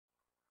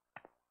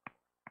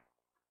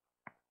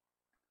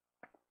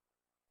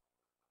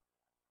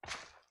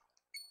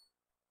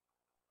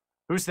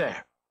Who's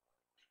there?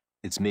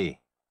 It's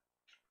me.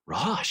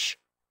 Rosh.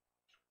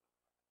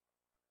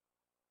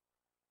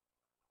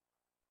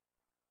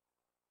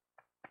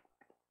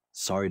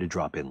 Sorry to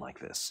drop in like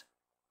this.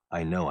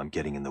 I know I'm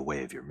getting in the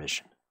way of your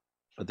mission,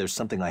 but there's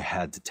something I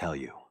had to tell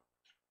you.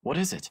 What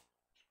is it?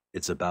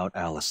 It's about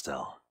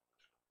Alistel.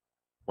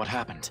 What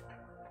happened?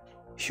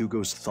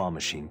 Hugo's Thaw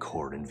Machine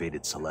Corps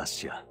invaded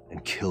Celestia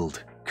and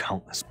killed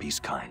countless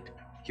beastkind.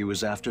 He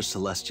was after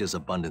Celestia's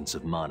abundance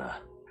of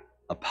mana,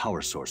 a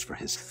power source for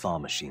his Thaw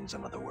Machines,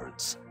 in other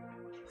words.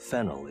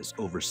 Fennel is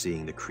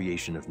overseeing the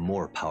creation of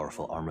more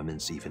powerful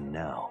armaments even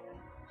now.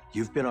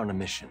 You've been on a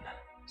mission,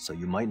 so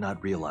you might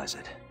not realize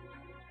it,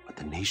 but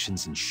the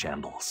nation's in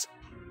shambles.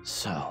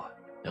 So,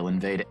 they'll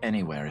invade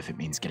anywhere if it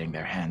means getting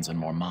their hands on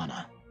more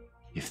mana.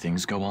 If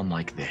things go on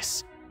like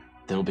this,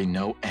 there'll be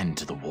no end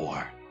to the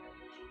war.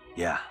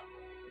 Yeah.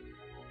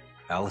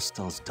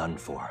 Alistel's done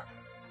for.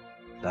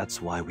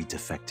 That's why we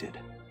defected.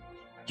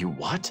 You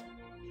what?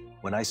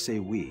 When I say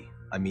we,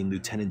 I mean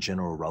Lieutenant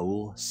General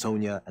Raoul,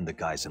 Sonia, and the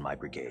guys in my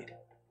brigade.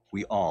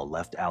 We all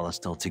left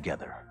Alistel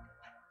together.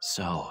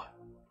 So,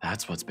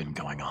 that's what's been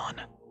going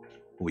on.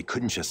 We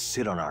couldn't just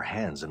sit on our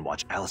hands and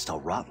watch Alistel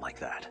rot like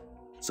that.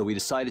 So we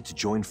decided to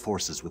join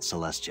forces with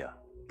Celestia,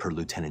 per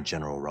Lieutenant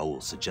General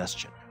Raoul's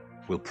suggestion.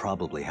 We'll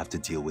probably have to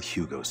deal with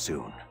Hugo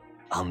soon.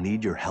 I'll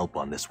need your help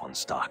on this one,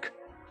 Stock.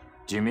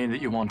 Do you mean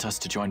that you want us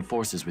to join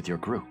forces with your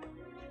group?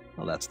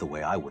 Well, that's the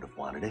way I would have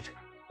wanted it.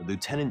 But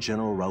Lieutenant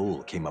General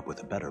Raoul came up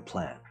with a better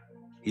plan.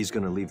 He's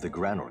gonna leave the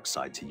Granorg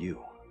side to you.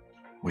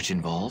 Which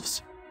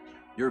involves?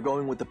 You're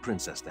going with the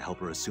princess to help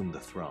her assume the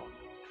throne.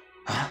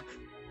 Huh?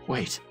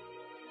 Wait.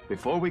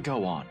 Before we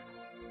go on,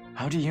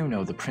 how do you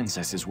know the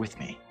princess is with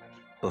me?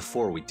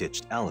 Before we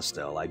ditched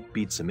Alistel, I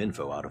beat some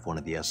info out of one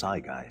of the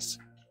SI guys.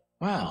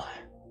 Well,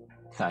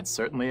 that's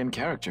certainly in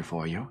character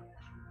for you.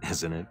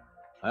 Isn't it?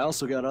 I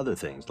also got other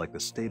things like the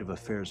state of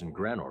affairs in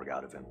Granorg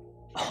out of him.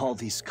 All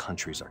these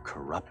countries are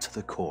corrupt to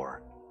the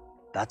core.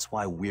 That's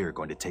why we're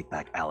going to take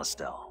back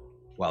Alistel,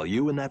 while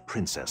you and that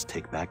princess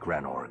take back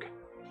Granorg.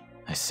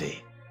 I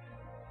see.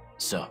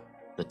 So,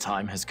 the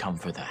time has come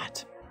for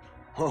that.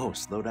 Whoa,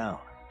 slow down.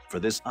 For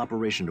this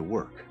operation to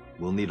work,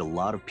 we'll need a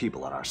lot of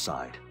people on our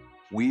side.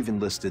 We've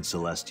enlisted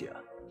Celestia,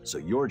 so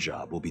your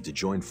job will be to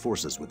join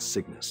forces with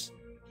Cygnus.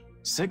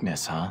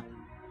 Cygnus, huh?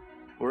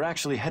 We're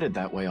actually headed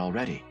that way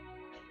already.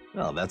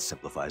 Well, that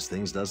simplifies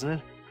things, doesn't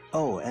it?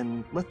 Oh,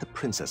 and let the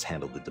princess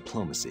handle the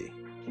diplomacy.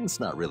 It's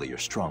not really your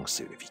strong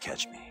suit, if you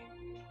catch me.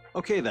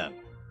 Okay then,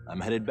 I'm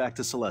headed back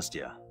to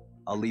Celestia.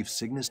 I'll leave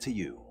Cygnus to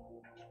you.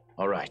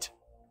 All right.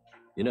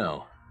 You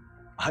know,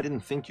 I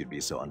didn't think you'd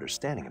be so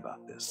understanding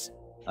about this.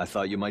 I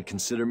thought you might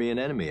consider me an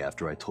enemy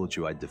after I told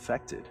you I'd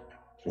defected.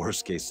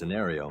 Worst case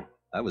scenario,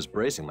 I was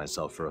bracing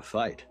myself for a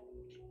fight.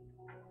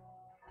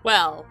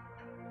 Well,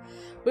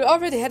 we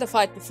already had a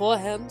fight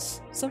beforehand,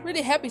 so I'm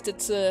really happy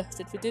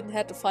that we didn't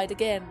have to fight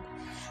again.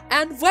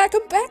 And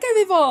welcome back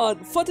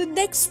everyone for the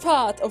next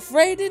part of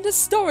Raid in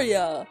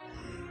Historia.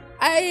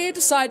 I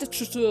decided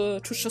to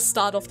just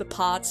start off the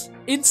part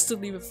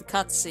instantly with the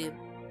cutscene.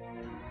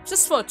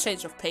 Just for a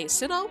change of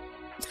pace, you know?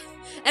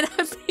 And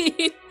I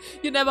mean,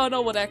 you never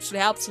know what actually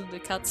happens in the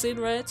cutscene,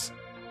 right?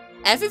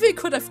 Everything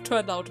could have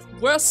turned out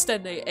worse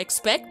than they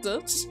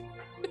expected.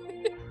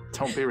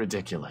 Don't be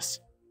ridiculous.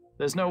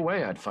 There's no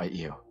way I'd fight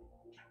you.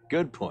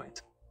 Good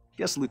point.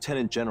 Guess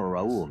Lieutenant General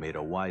Raoul made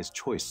a wise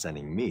choice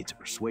sending me to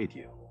persuade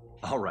you.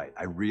 Alright,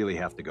 I really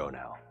have to go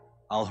now.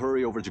 I'll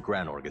hurry over to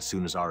Granorg as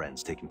soon as our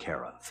end's taken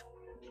care of.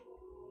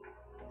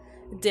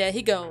 There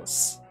he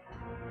goes.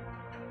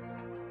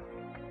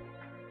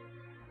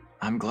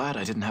 I'm glad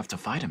I didn't have to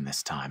fight him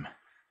this time.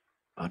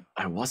 But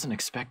I wasn't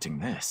expecting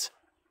this.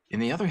 In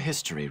the other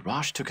history,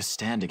 Rosh took a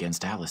stand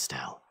against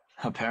Alistel.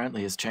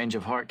 Apparently his change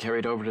of heart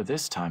carried over to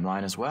this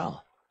timeline as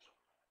well.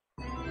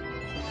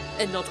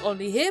 And not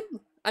only him.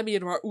 I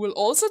mean, Raoul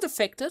also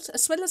defected,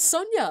 as well as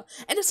Sonia,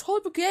 and his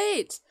whole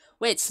brigade.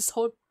 Wait, his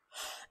whole...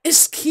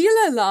 Is Keel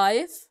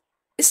alive?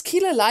 Is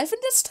Keel alive in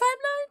this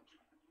timeline?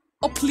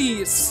 Oh,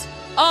 please.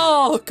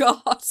 Oh,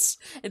 God.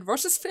 And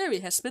Rosh's theory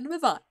has been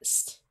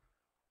revised.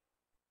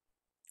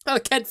 I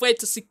can't wait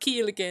to see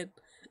Keel again.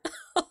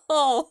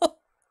 Oh.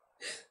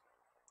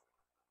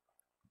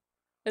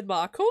 And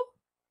Marco?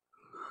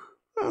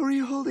 How are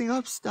you holding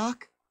up,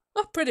 Stock?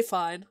 Oh, pretty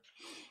fine.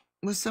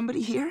 Was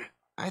somebody here?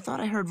 I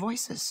thought I heard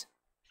voices.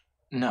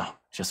 No,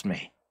 just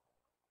me.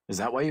 Is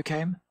that why you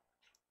came?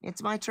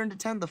 It's my turn to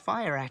tend the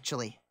fire,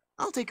 actually.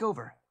 I'll take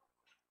over.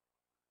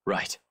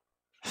 Right.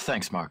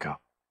 Thanks, Marco.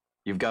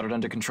 You've got it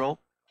under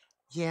control?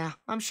 Yeah,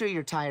 I'm sure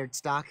you're tired,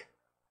 Stock.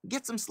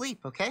 Get some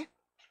sleep, okay?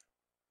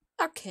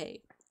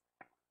 Okay.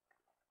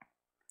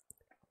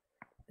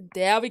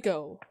 There we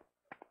go.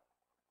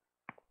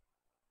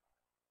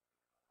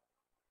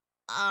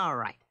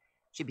 Alright.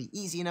 Should be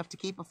easy enough to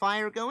keep a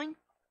fire going.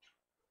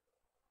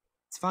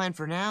 It's fine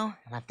for now,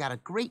 and I've got a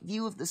great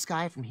view of the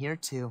sky from here,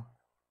 too.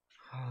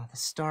 Oh, the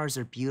stars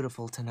are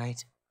beautiful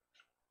tonight.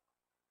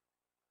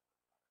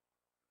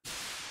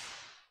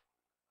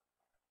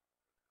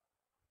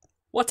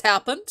 What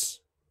happened?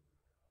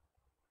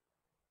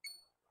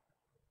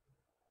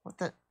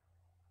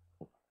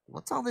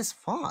 What's all this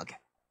fog?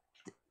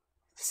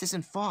 This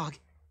isn't fog.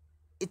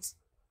 It's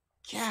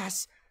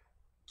gas.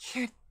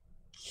 Can't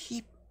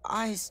keep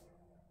eyes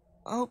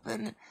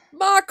open.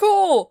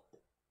 Marco!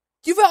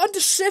 You were on the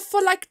ship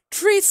for like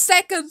 3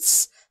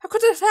 seconds! How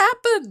could that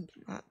happen?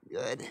 Not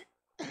good.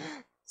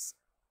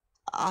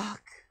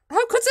 Stuck.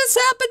 How could this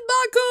happen,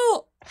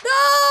 Marco?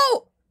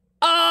 No!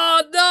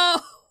 Oh,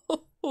 no!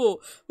 Who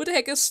the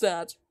heck is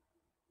that?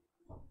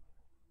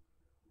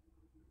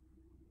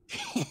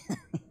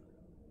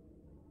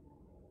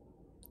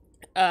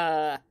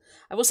 I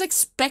was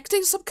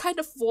expecting some kind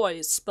of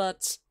voice,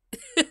 but...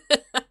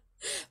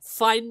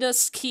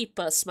 Finders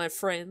keepers, my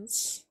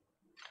friends.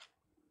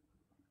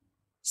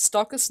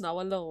 Stock is now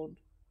alone.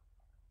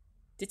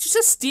 Did you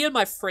just steal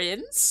my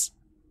friends?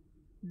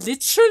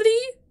 Literally?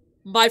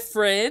 My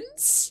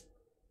friends?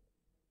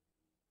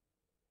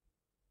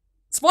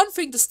 It's one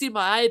thing to steal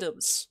my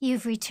items.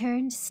 You've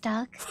returned,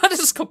 Stock? But this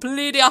is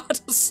completely out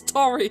of the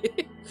story.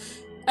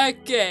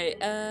 Okay,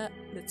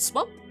 let's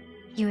swap.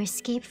 Your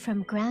escape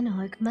from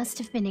Granorg must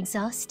have been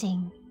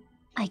exhausting.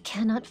 I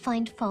cannot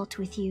find fault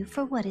with you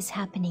for what is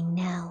happening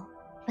now.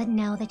 But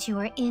now that you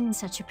are in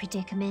such a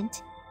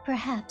predicament,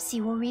 perhaps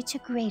you will reach a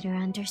greater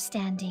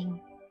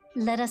understanding.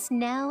 Let us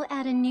now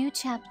add a new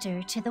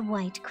chapter to the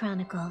White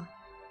Chronicle.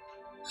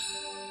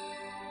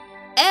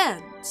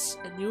 And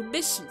a new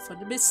mission for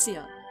the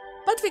mission.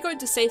 But we're going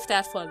to save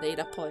that for a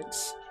later point.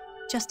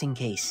 Just in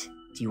case,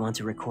 do you want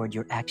to record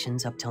your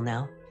actions up till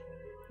now?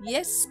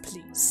 Yes,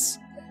 please.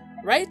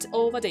 Right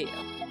over there.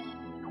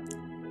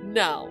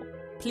 Now,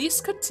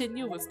 please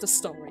continue with the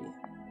story.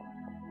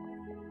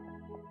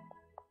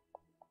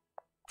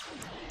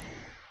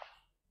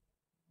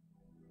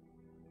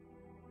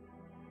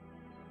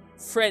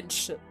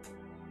 Friendship.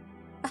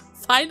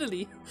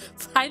 Finally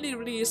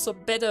some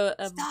better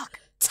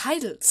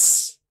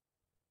titles.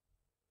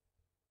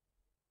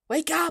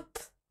 Wake up!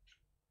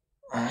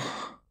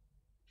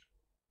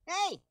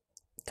 Hey!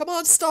 Come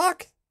on,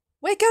 Stark!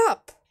 Wake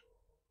up!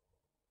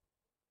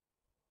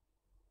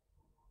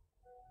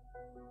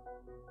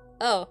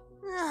 Oh.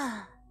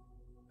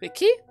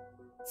 Ricky?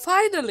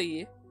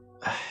 Finally!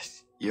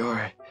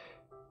 You're...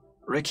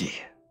 Ricky,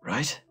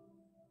 right?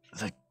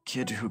 The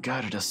kid who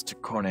guided us to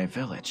Cornet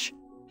Village.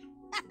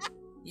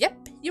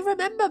 Yep, you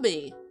remember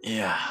me.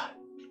 Yeah.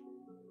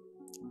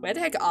 Where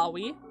the heck are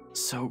we?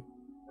 So,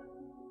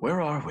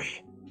 where are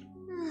we?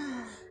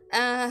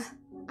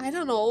 I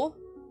don't know.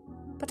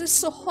 But it's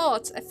so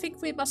hot, I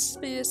think we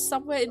must be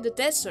somewhere in the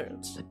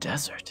desert. The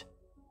desert?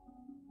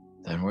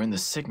 Then we're in the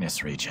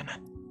Cygnus region.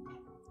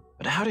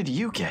 But how did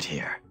you get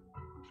here?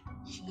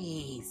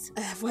 Jeez.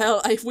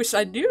 Well, I wish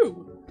I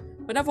knew.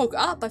 When I woke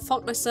up, I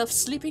found myself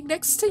sleeping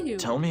next to you.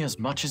 Tell me as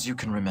much as you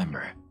can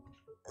remember.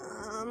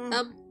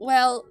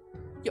 Well,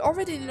 you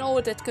already know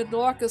that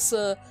Gnorg is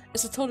a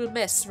total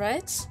mess,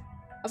 right?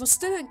 I was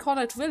still in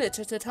Cornet Village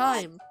at the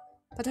time,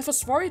 but I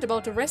was worried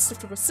about the rest of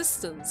the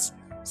resistance,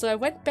 so I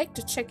went back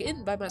to check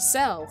in by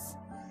myself.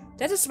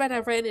 That is when I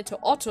ran into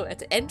Otto at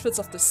the entrance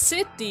of the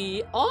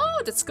city.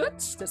 Oh, that's good,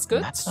 that's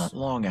good. That's not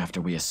long after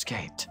we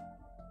escaped.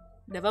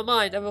 Never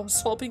mind, I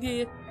was hoping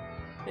he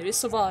maybe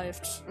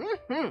survived.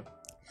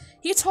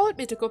 He told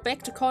me to go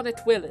back to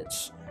Cornet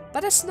Village,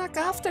 but I snuck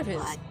after him.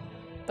 What?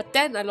 But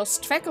then I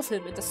lost track of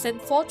him in the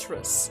Sand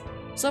Fortress,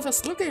 so I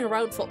was looking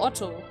around for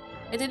Otto,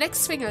 and the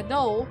next thing I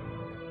know,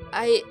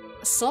 I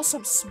saw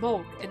some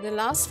smoke, and the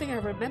last thing I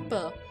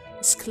remember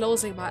is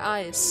closing my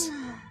eyes.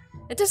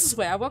 And this is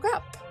where I woke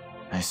up.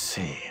 I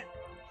see.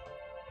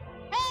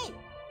 Hey!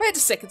 Wait a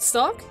second,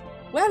 Stark.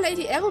 Where are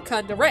Lady Erica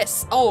and the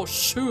rest? Oh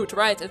shoot,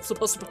 right, I'm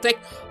supposed to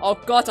protect. Oh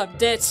god, I'm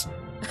dead.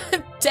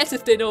 I'm dead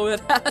if they know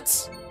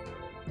that.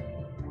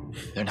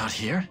 They're not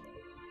here?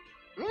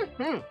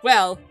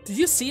 Well, do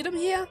you see them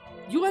here?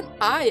 You and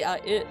I are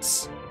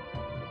it.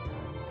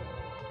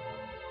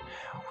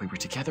 We were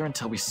together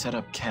until we set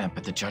up camp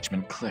at the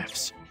Judgment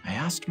Cliffs. I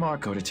asked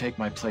Marco to take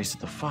my place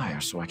at the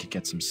fire so I could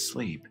get some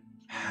sleep.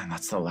 And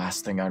that's the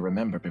last thing I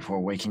remember before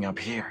waking up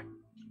here.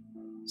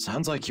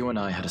 Sounds like you and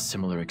I had a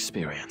similar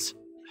experience.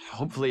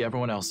 Hopefully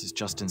everyone else is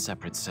just in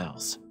separate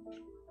cells.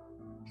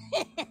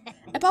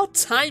 About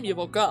time you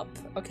woke up.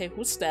 Okay,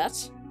 who's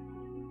that?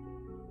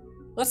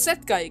 What's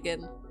that guy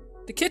again?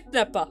 The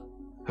kidnapper.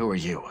 Who are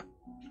you?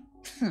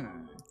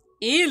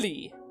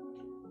 Eli.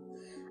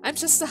 I'm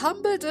just a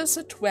humble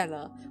desert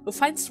dweller who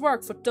finds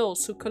work for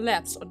those who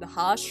collapse on the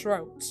harsh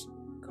road.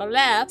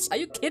 Collapse? Are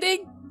you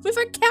kidding? We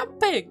were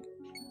camping!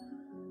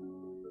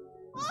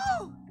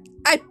 Oh!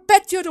 I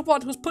bet you're the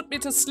one who's put me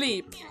to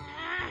sleep.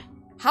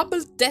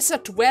 Humble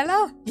desert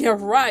dweller? You're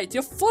right,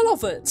 you're full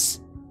of it.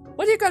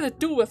 What are you gonna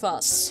do with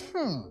us?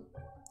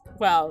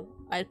 Well,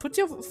 I will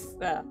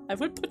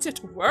put you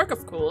to work,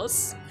 of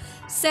course.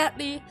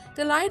 Sadly,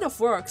 the line of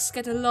works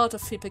get a lot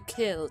of people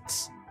killed.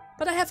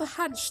 But I have a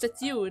hunch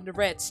that you and the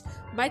Reds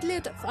might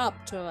live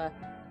up to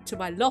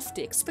my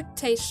lofty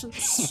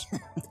expectations.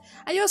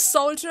 Are you a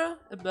soldier?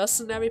 A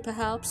mercenary,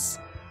 perhaps?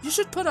 You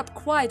should put up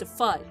quite a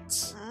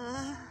fight.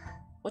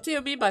 What do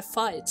you mean by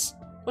fight?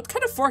 What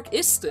kind of work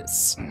is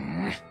this?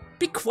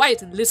 Be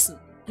quiet and listen,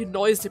 you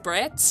noisy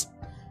brats.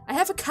 I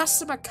have a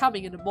customer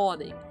coming in the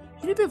morning.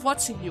 He'll be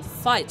watching you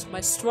fight my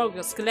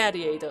strongest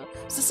gladiator.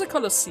 Is this a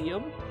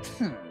Colosseum?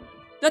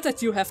 Not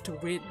that you have to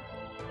win.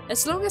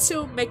 As long as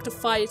you make the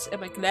fight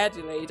and my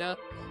gladiator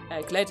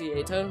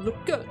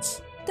look good.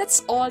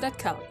 That's all that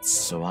counts.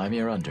 So I'm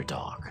your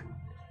underdog.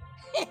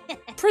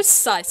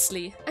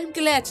 Precisely. I'm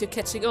glad you're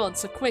catching on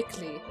so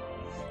quickly.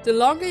 The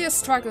longer you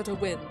struggle to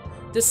win,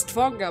 the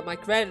stronger my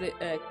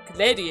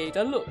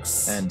gladiator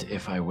looks. And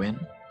if I win?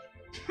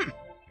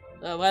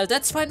 Well,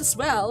 that's fine as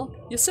well.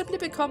 You simply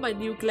become my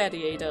new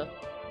gladiator.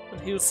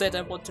 And who said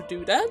I want to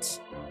do that?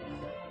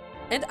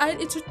 And I'll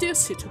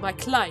introduce you to my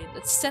client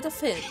instead of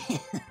him.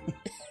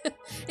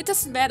 It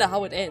doesn't matter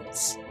how it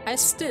ends. I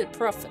still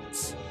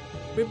profit.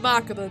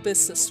 Remarkable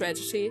business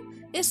strategy,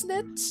 isn't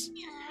it?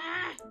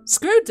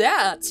 Screw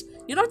that!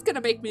 You're not gonna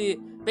make me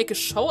make a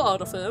show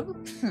out of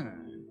him.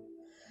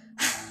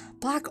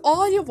 Bark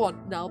all you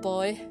want now,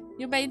 boy.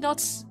 You may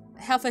not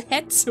have a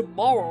head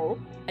tomorrow.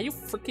 Are you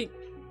freaking...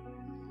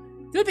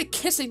 You'll be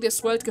kissing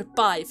this world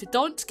goodbye if you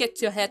don't get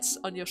your head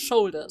on your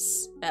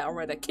shoulders. Or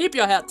rather, keep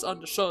your head on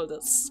the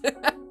shoulders.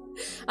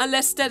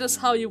 Unless that is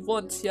how you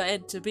want your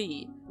end to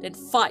be. Then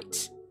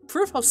fight.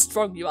 Prove how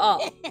strong you are.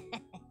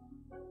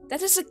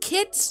 That is a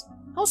kid?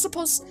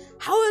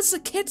 How is a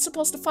kid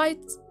supposed to fight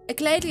a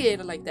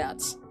gladiator like that?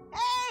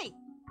 Hey!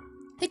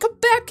 Hey, come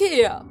back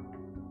here!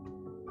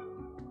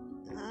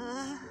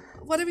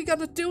 What are we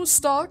gonna do,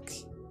 Stark?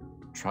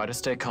 Try to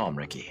stay calm,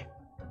 Ricky.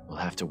 We'll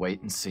have to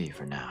wait and see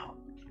for now.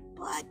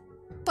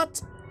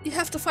 But you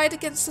have to fight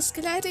against this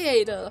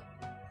gladiator.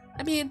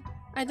 I mean,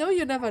 I know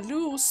you never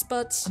lose,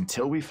 but...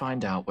 Until we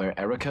find out where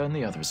Erica and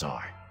the others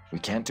are, we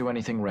can't do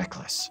anything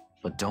reckless.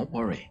 But don't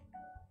worry.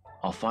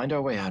 I'll find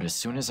our way out as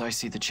soon as I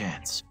see the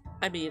chance.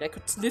 I mean, I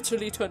could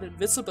literally turn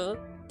invisible,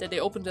 then they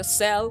open the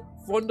cell,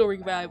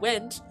 wondering where I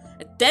went,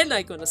 and then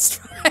I'm gonna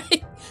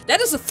strike.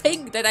 That is a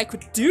thing that I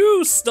could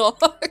do,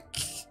 Stark.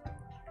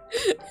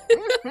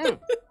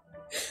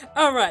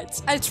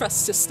 Alright, I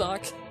trust you,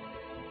 Stark.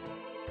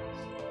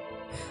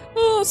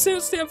 Oh,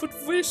 seriously, I would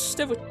wish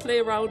they would play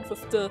around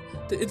with the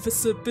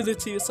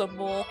invisibility some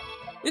more.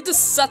 It is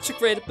such a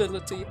great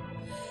ability.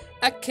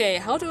 Okay,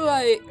 how do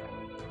I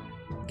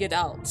get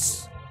out?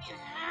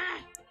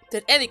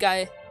 That any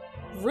guy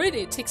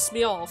really ticks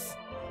me off.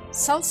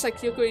 Sounds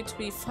like you're going to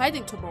be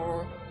fighting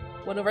tomorrow.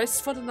 Wanna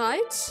rest for the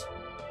night?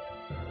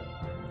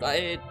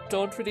 I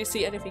don't really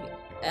see anything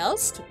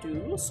else to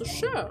do, so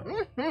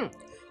sure.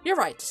 You're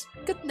right.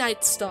 Good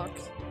night, Stark.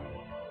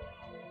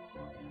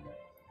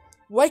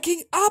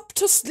 Waking up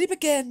to sleep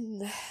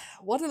again.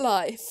 What a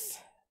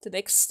life. The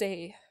next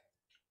day.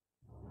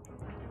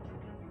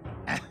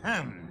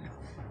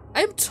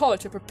 I'm told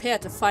to prepare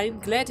to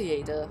find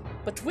Gladiator,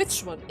 but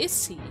which one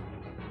is he?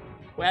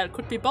 Well, it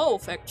could be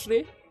both,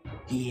 actually.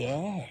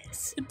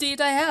 Yes.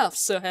 Indeed I have,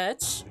 Sir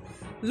Hatch.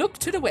 Look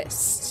to the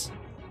west.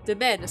 The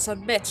man is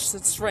unmatched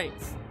in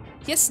strength.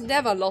 He has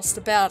never lost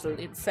a battle,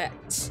 in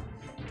fact.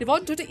 The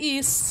one to the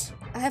east,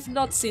 I have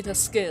not seen his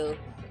skill,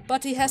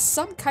 but he has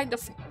some kind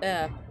of,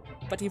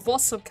 but he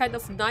was some kind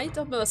of knight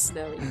or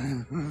mercenary.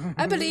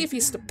 I believe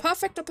he's the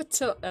perfect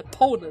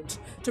opponent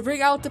to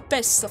bring out the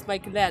best of my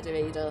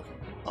gladiator.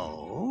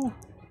 Oh?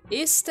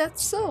 Is that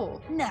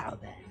so? Now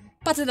then.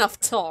 But enough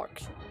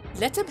talk.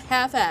 Let him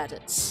have at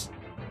it.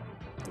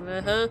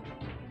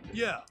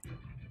 Yeah.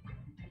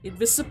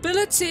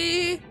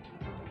 Invisibility!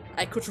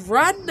 I could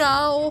run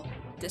now!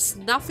 There's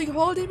nothing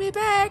holding me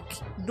back!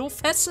 No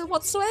vessel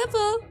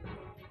whatsoever!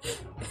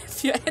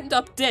 If you end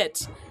up dead,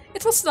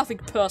 it was nothing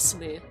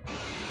personally.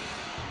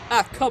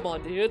 Ah, come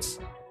on, dude.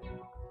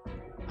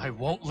 I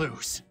won't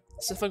lose.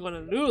 So if I'm gonna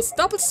lose,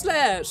 double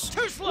slash!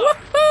 Too slow.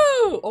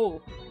 Woohoo!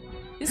 Oh,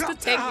 he's a bit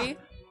tanky.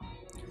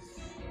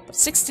 But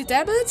 60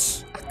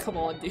 damage? Ah, come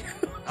on, dude.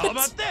 How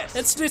about this?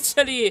 It's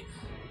literally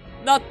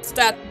not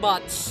that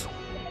much.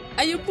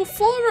 And you move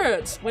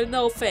forward! Well,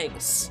 no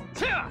thanks.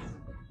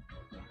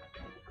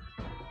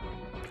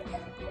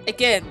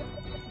 Again,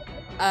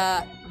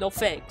 no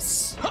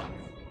thanks.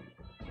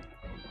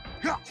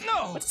 No.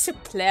 What is your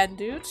plan,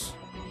 dude?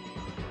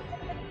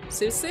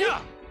 Seriously?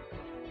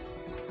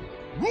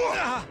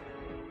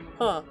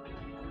 Huh.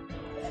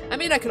 I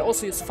mean, I can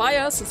also use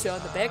fire since you're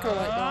on the backer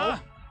right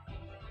now.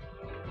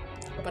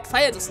 But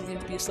fire doesn't seem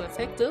to be so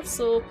effective,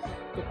 so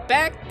go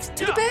back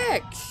to the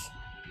back!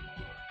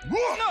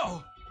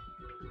 No.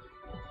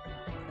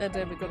 And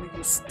then we're gonna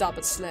use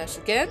double slash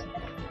again.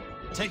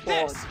 Take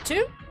 1, this.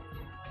 2.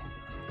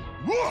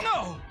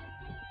 No.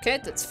 Okay,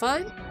 that's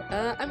fine.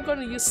 I'm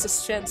gonna use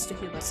this chance to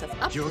heal myself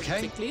up You okay?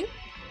 quickly.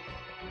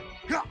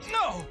 No.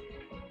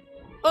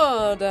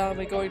 Oh, now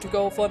we're going to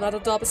go for another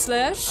double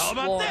slash. How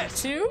about 1,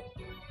 this? 2.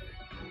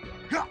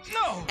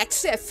 No.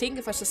 Actually, I think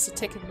if I just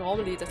attack it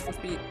normally, that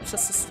would be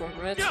just as strong,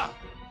 right?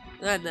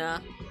 Nah.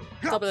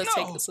 Double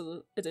attack is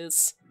it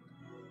is.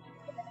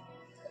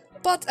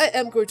 But I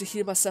am going to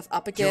heal myself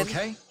up You again.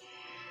 okay?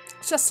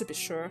 Just to be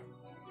sure.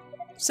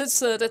 Since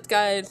that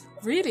guy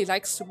really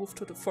likes to move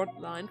to the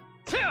front line.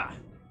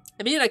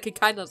 I mean, I can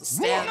kind of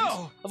understand.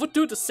 No. I would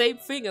do the same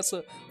thing as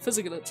a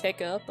physical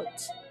attacker,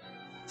 but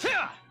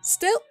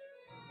still,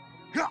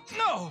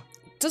 No.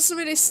 doesn't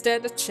really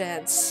stand a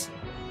chance.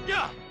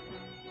 Yeah.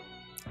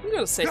 I'm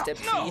gonna save that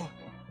P. No.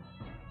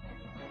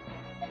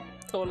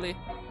 Totally.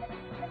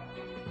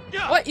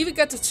 Yeah. Oh, I even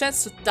got the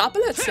chance to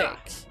double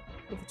attack.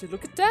 Would you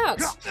look at that?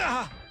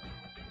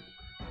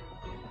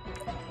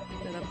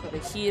 Then I'm gonna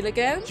heal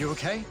again. You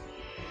okay?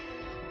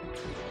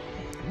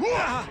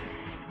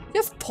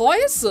 You have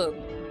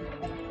poison!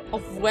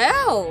 Oh,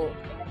 well!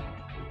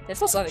 That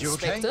was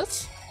unexpected.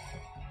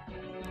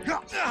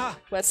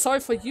 Well, sorry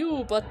for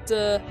you, but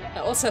I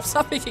also have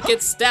something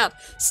against that.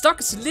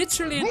 Stock is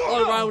literally an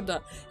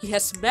all-rounder. He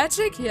has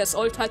magic, he has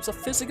all types of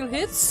physical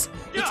hits,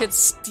 he can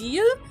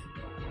steal,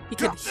 he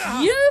can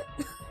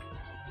heal,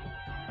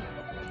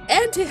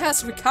 and he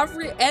has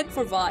recovery and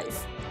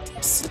revive.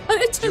 There's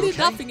literally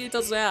nothing he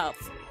doesn't have.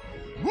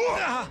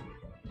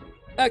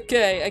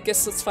 Okay, I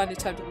guess it's finally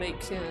time to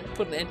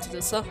put an end to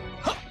this, huh?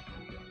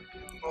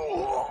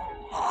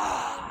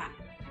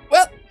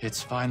 Well,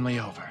 It's finally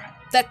over.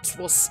 that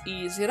was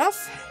easy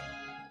enough.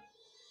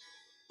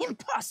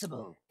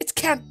 Impossible. It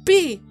can't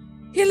be!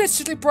 He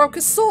literally broke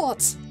his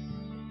sword!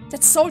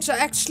 That soldier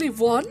actually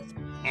won?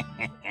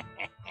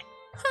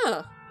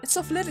 Huh, it's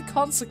of little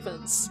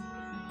consequence.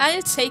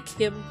 I'll take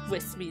him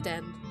with me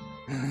then.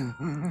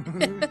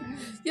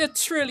 You're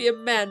truly a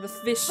man with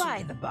vision.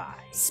 By the by.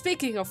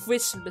 Speaking of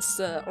vision,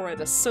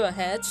 Sir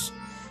Hedge,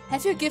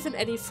 have you given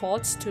any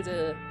thought to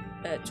the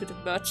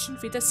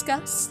merchant we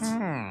discussed?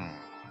 I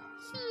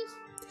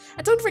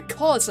don't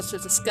recall such a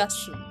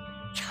discussion.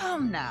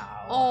 Come now.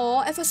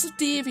 Oh, ever so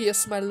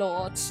devious, my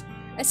lord.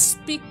 I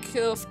speak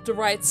of the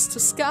rights to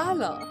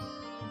Scala.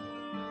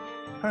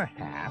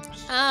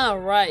 Perhaps. Ah,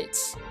 right.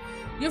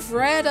 You've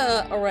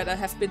rather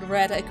have been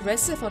rather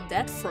aggressive on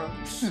that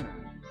front.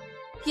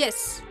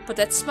 Yes, but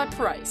that's my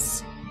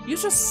price. You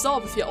just saw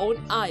with your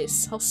own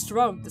eyes how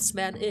strong this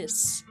man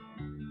is.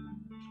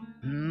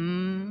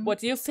 What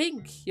do you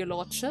think, your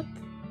lordship?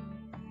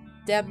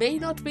 There may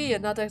not be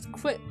another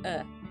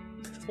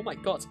oh my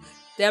god.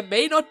 There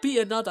may not be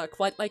another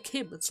quite like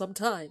him in some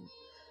time.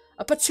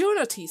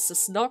 Opportunities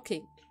is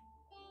knocking.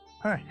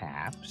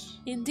 Perhaps.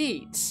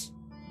 Indeed.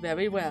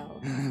 Very well.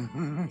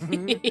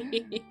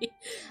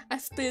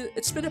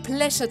 It's been a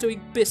pleasure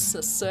doing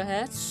business, Sir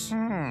Hedge.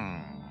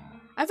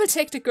 I will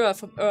take the girl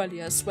from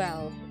earlier as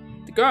well.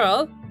 The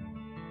girl?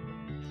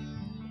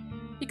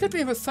 He could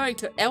be referring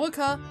to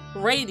Erica,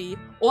 Rainy,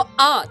 or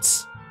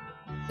Art.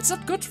 It's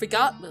not good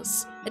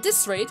regardless. At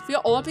this rate,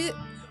 we'll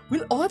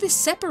all be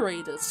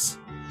separated.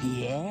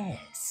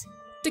 Yes.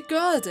 The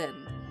girl then.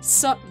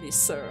 Certainly,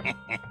 sir.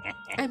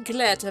 I'm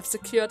glad to have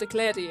secured the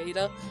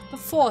gladiator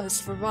before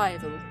his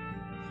arrival.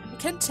 I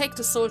can take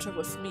the soldier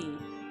with me,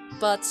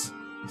 but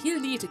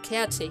he'll need a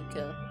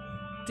caretaker.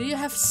 Do you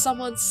have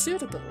someone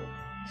suitable?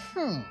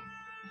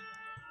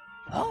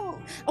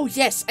 Oh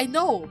yes, I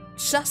know.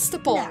 Just a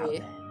boy. Now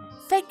then.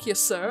 Thank you,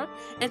 sir.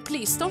 And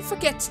please don't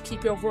forget to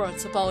keep your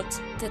words about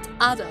that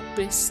other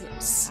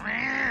business.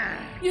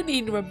 You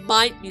needn't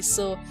remind me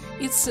so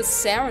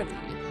insincerely.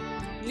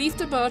 Leave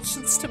the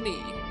merchants to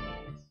me.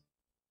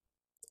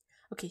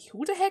 Okay,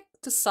 who the heck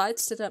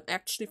decides that I'm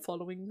actually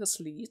following his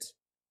lead?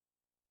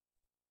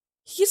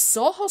 He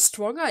saw how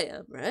strong I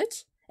am, right?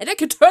 And I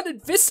could turn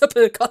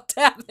invisible,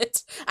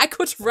 goddammit! I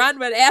could run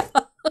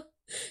whenever!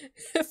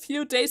 A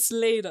few days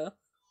later.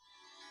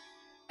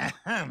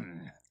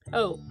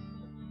 Oh.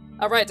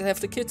 Alright, I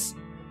have the kit.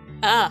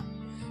 Ah,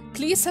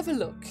 please have a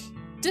look.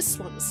 This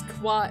one is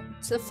quite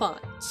a find.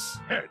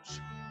 Hedge,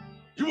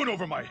 you went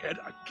over my head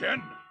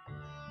again?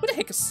 Who the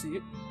heck is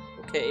you?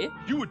 Okay.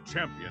 You would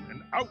champion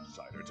an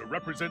outsider to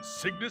represent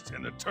Cygnus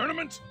in the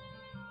tournament?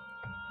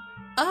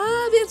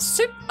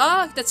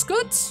 That's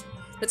good.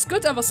 That's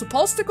good. I was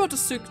supposed to go to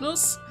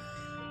Cygnus.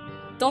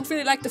 Don't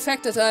really like the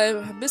fact that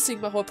I'm missing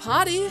my whole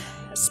party,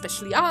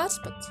 especially Art,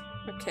 but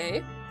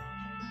okay.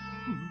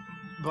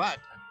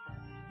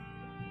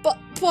 But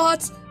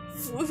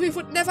we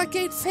would never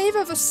gain favor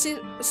with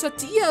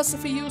Sardias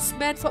if we use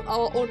men from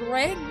our own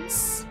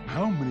ranks.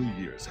 How many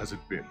years has it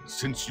been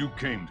since you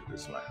came to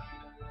this land?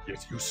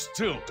 Yet you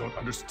still don't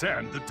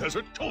understand the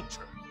desert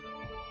culture.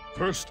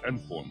 First and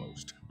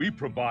foremost, we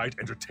provide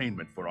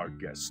entertainment for our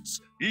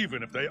guests,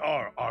 even if they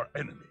are our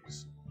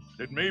enemies.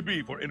 It may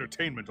be for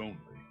entertainment only,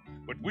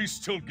 but we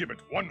still give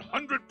it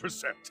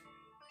 100%.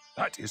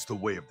 That is the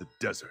way of the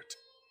desert.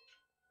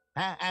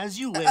 as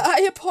you live.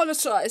 I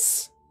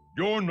apologize.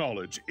 Your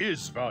knowledge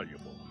is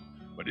valuable,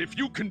 but if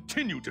you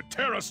continue to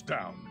tear us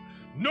down,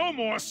 no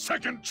more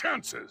second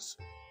chances.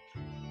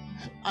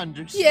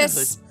 Understood.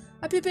 Yes,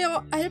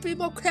 I'll be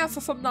more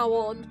careful from now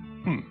on.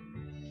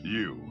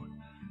 You.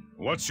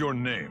 What's your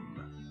name?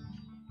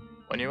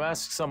 When you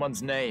ask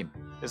someone's name,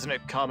 isn't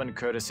it common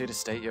courtesy to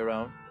state your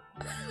own?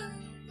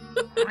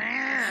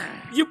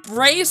 You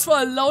brace for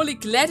a lowly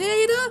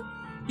gladiator?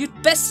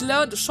 You'd best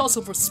learn to show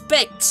some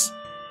respect.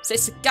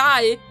 Says a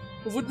guy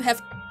who wouldn't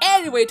have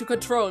any way to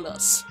control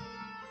us.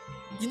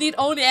 You need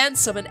only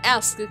answer when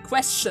asked a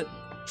question.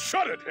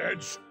 Shut it,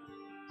 Hedge!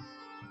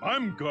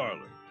 I'm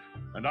Garland,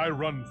 and I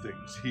run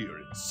things here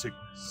in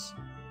Cygnus.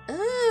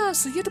 Ah,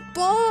 so you're the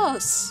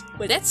boss.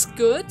 Well, that's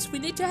good. We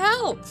need your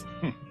help.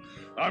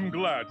 I'm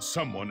glad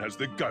someone has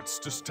the guts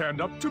to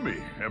stand up to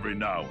me every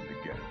now and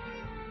again.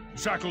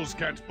 Shackles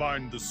can't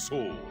bind the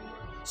soul,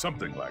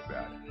 something like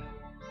that.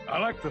 I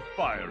like the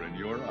fire in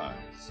your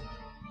eyes.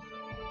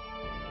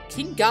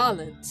 King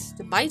Garland,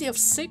 the mighty of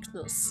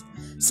Cygnus.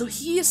 So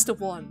he is the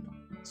one.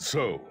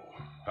 So,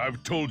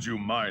 I've told you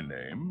my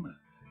name.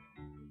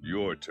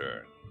 Your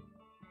turn.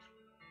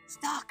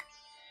 Stock.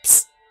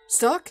 Psst,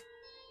 Stock?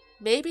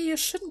 Maybe you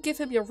shouldn't give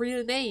him your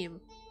real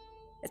name.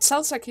 It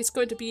sounds like he's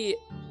going to be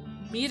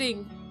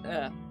meeting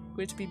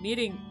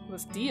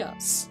with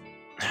Diaz.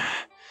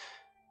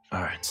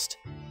 Ernst.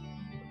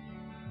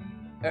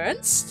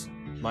 Ernst?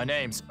 My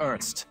name's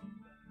Ernst.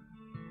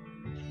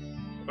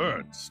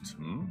 Ernst,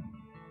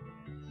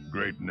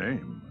 Great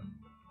name.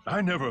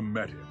 I never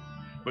met him,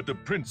 but the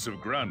Prince of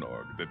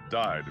Granorg that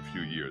died a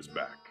few years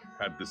back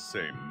had the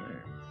same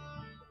name.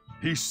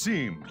 He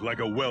seemed like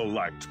a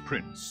well-liked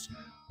prince,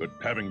 but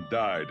having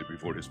died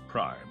before his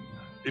prime,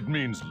 it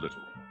means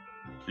little.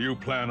 You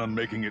plan on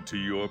making it to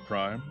your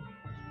prime?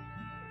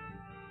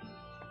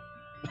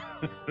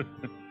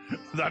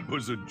 That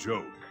was a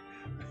joke.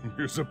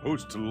 You're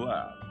supposed to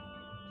laugh.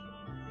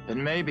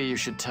 Then maybe you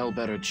should tell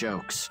better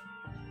jokes.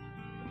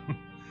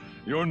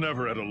 You're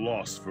never at a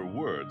loss for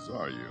words,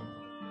 are you?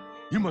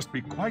 You must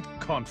be quite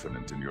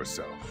confident in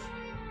yourself.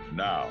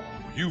 Now,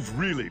 you've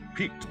really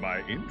piqued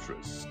my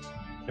interest.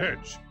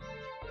 Hedge.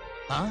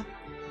 Huh?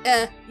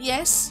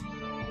 Yes?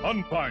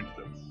 Unbind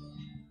them.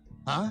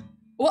 Huh?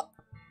 What?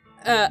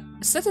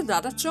 Is that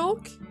another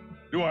joke?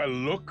 Do I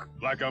look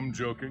like I'm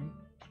joking?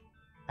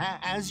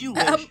 As you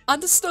wish.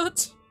 Understood.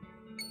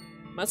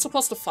 Am I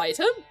supposed to fight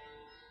him?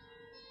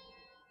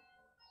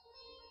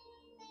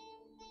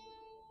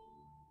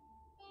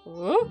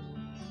 Huh?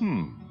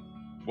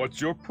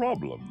 What's your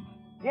problem?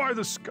 Why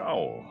the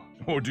scowl?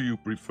 Or do you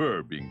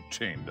prefer being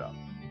chained up?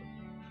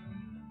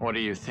 What are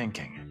you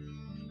thinking?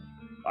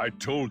 I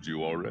told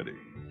you already.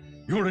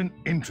 You're an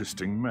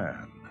interesting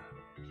man.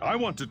 I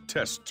want to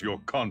test your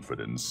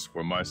confidence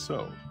for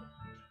myself.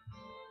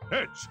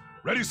 Hedge,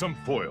 ready some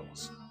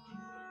foils.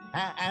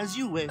 As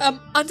you wish.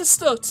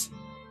 Understood.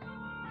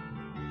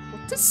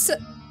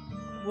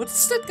 What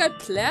is that guy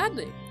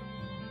planning?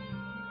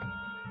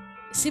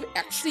 Is he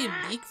actually in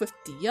league with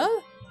Dia?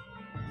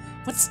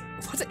 What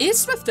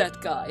is with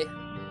that guy?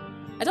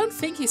 I don't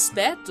think he's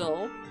bad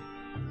though.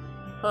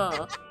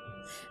 Huh.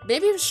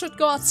 Maybe we should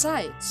go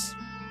outside.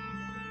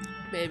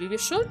 Maybe we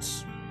should.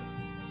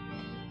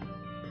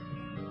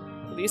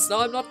 At least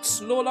now I'm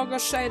no longer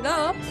chained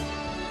up.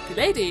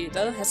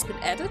 Gladiator has been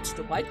added to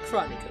the White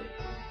Chronicle.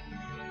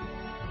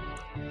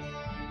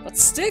 But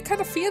still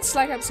kind of feels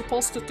like I'm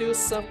supposed to do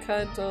some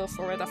kind of,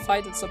 or rather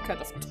fight in some kind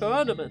of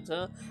tournament,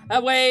 huh?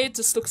 Wait,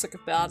 this looks like a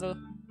battle.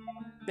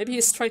 Maybe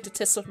he's trying to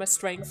test out my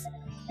strength.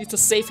 Need to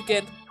save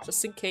again,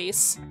 just in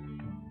case.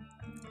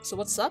 So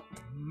what's up?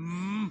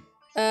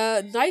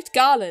 Knight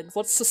Garland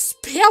wants to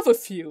spar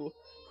with you.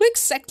 Who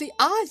exactly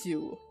are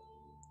you?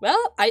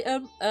 Well, I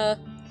am,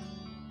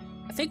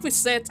 I think we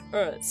said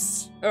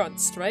Ernst,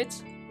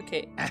 right?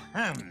 Okay.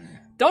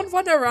 Don't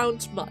run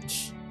around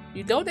much.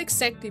 You don't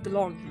exactly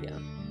belong here.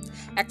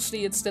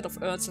 Actually, instead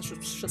of Ernst, I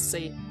should just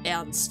say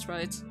Ernst,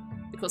 right?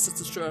 Because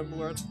it's a German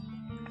word.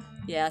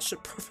 Yeah, I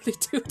should probably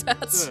do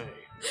that. Hey.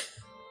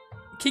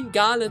 King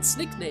Garland's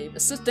nickname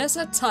is the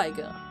Desert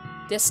Tiger.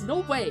 There's no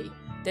way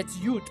that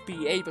you'd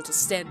be able to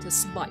stand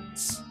his might.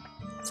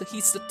 So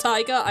he's the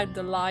tiger, I'm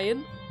the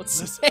lion.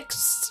 What's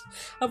next?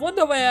 I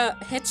wonder where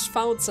Hedge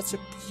found such a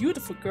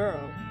beautiful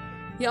girl.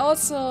 He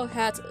also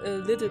had a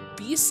little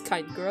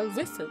beast-kind girl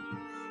with him.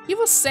 He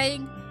was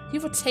saying he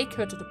would take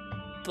her to the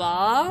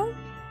bar?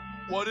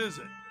 What is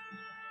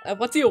it?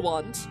 What do you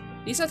want?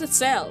 These are the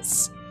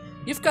cells.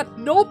 You've got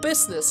no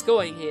business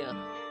going here.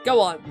 Go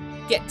on,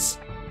 get.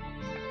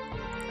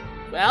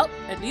 Well,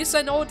 at least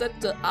I know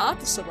that the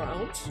art is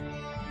around.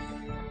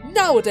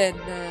 Now then,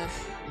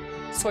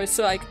 sorry,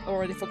 sir, I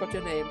already forgot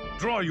your name.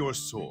 Draw your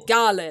sword.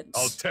 Garland.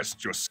 I'll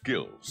test your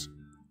skills.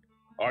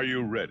 Are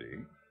you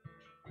ready?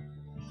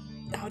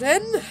 Now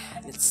then,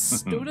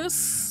 let's do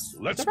this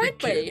Let's the right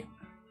begin. way.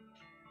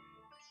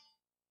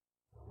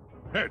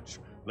 Hedge,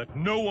 let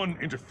no one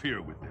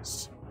interfere with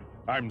this.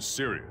 I'm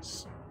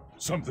serious.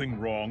 Something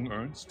wrong,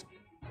 Ernst?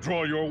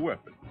 Draw your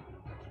weapon.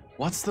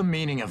 What's the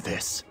meaning of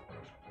this?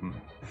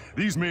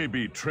 These may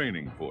be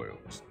training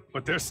foils,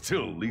 but they're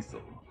still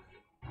lethal.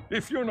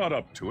 If you're not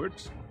up to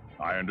it,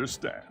 I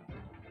understand.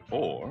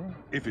 Or,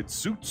 if it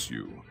suits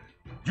you,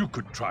 you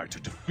could try to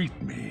defeat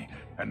me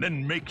and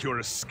then make your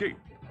escape.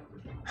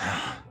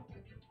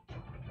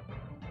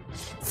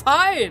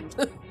 Fine!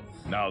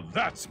 Now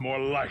that's more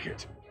like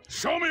it.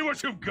 Show me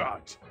what you've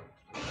got.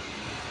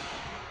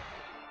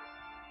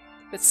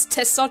 Let's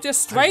test out your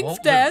strength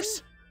then.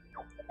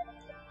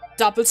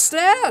 Double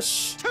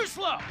slash. Too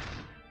slow.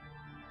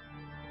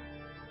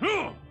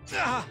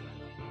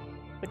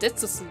 But that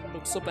doesn't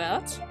look so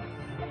bad.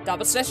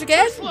 Double slash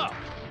again. Too slow.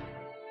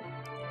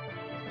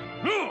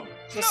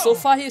 So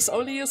far he's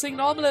only using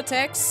normal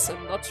attacks.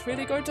 I'm not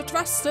really going to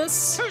trust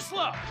this. Too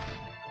slow.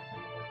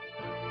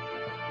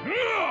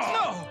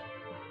 No.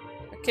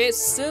 Okay,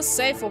 still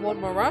safe for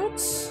one more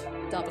round.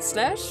 Double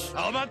slash.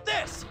 How about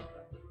this?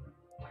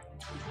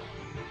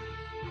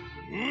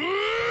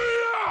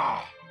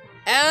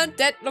 And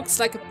that looks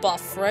like a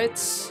buff, right?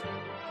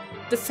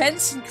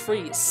 Defense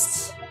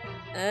increased.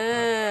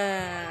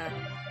 Ah.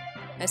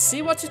 I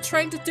see what you're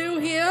trying to do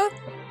here.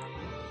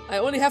 I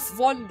only have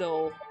one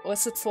though. Or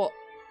is it for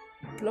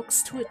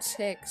blocks 2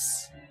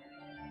 attacks?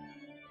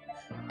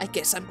 I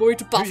guess I'm going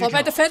to buff up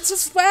my defense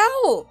as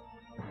well.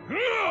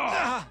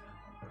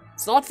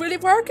 It's not really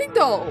working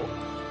though.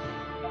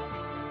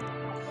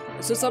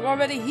 Since I'm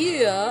already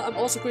here, I'm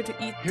also going to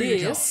eat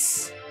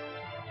this.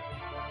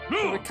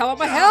 To recover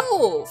my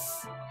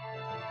health.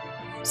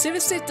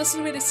 Seriously, it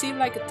doesn't really seem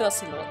like it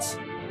does a lot.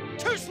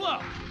 Too slow.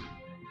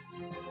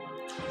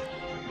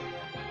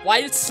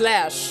 Wild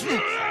slash.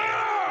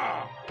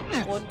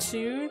 1,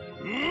 2,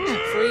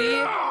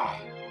 3.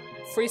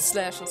 3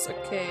 slashes,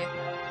 okay.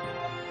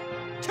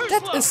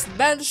 That is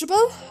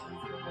manageable.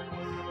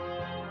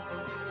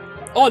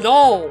 Oh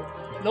no!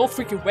 No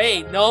freaking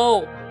way,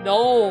 no!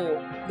 No!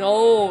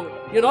 No!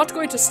 You're not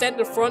going to stand in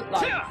the front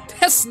line.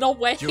 There's no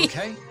way! You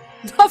okay?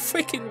 No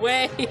freaking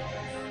way!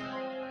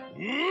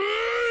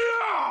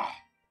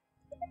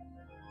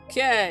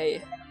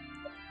 Okay.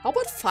 How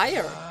about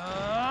fire?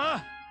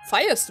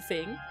 Fire's the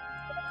thing.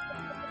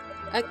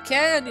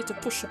 Okay, I need to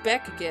push you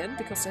back again,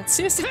 because I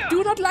seriously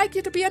do not like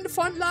you to be in the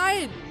front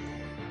line!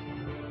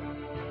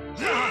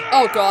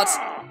 Oh god!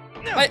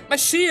 My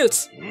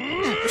shield!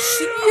 My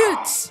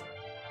shield!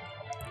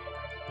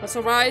 That's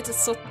alright,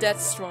 it's not that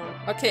strong.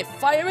 Okay,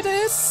 fire it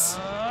is!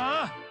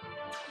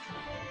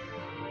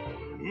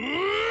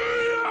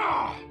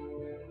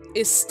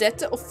 Is that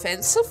the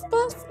offensive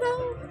buff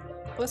now?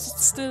 Or is it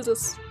still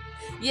this?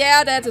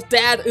 Yeah, that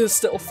is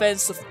the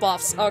offensive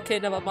buffs. Okay,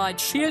 never mind.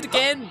 Shield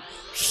again!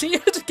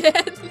 Shield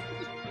again!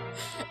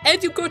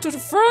 And you go to the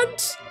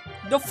front?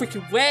 No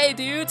freaking way,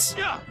 dude!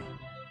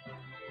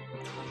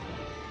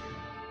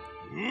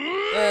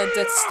 And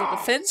that's the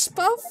defense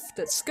buff.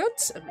 That's good.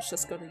 I'm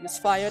just gonna use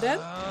fire then.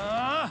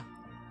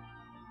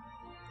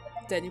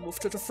 Then you move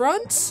to the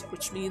front,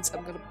 which means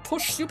I'm gonna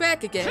push you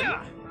back again.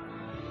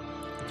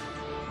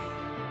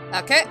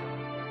 Okay.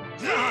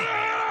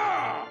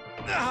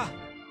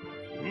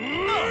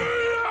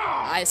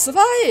 I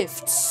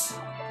survived.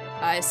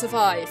 I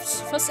survived.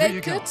 First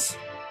aid kit.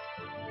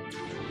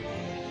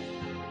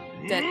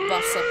 That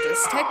buffs up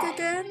this attack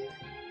again.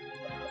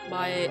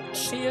 My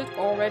shield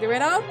already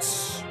ran out.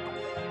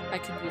 I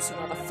can use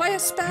another fire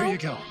spell. Here you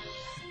go.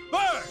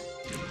 Burn!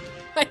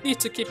 I need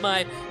to keep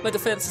my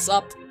defenses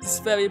up. It's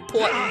very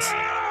important.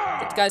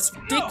 That guy's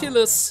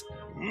ridiculous.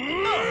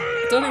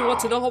 I don't even want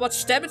to know how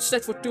much damage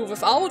that would do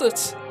without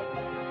it.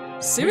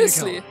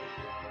 Seriously.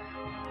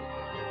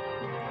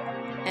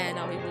 And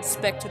now he moves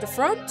back to the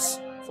front.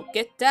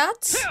 Forget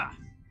that.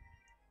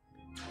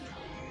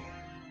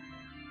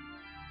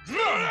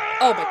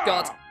 Oh my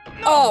god.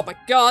 Oh my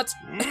god.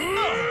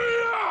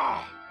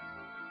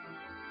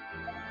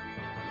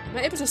 Am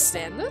I able to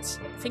stand it?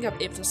 I think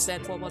I'm able to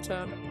stand for one more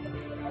turn.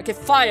 Okay,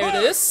 fire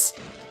this.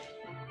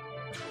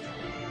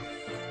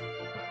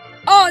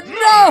 Oh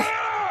no!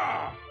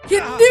 You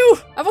knew!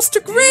 I was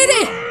too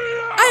greedy!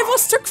 I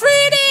was too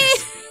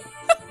greedy!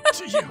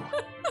 To you.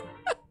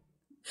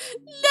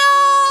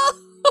 No!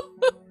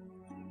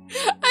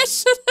 I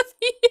should have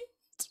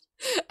healed.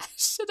 I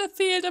should have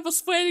healed. I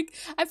was waiting.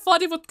 I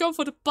thought he would go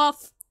for the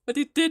buff, but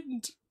he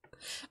didn't.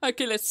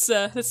 Okay, let's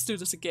do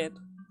this again.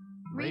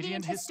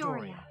 Radiant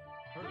Historia.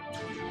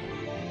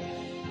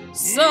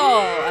 So,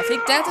 I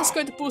think that is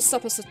going to boost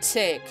up his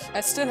attack.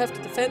 I still have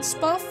the defense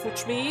buff,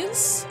 which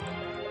means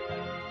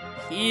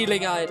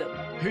healing item.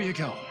 Here you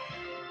go.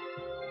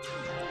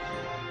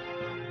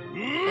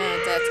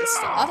 And that is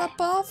the other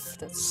buff.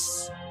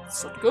 That's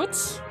not good.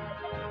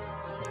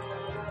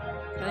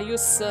 Can I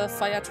use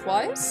fire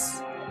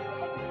twice?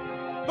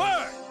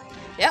 Burn!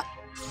 Yeah,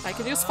 I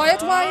can use fire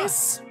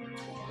twice.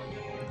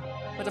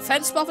 My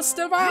defense buff is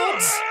still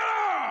around.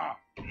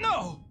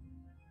 No!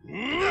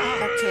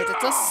 Okay, that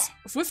does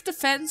with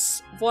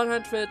defense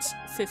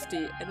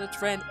 150, and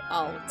it ran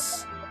out.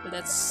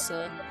 That's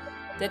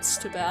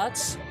too bad.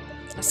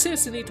 I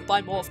seriously need to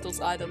buy more of those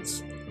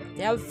items.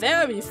 They are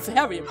very,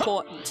 very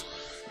important.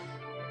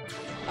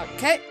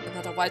 Okay,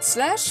 another white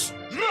slash.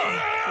 1,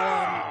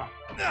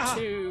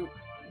 2,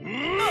 3.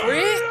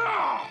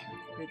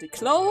 Really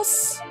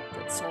close.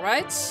 That's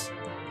alright.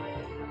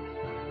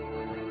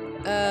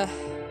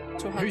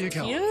 200 Here you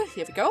go. heal.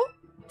 Here we go.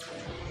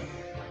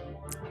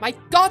 My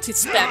god,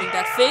 he's spamming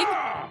that thing!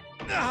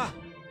 I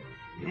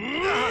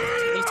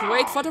need to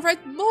wait for the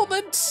right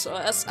moment, or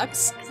else I'm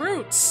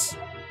screwed.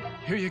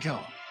 Here you go.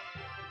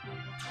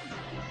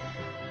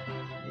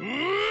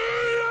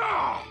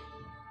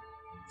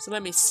 So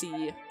let me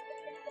see.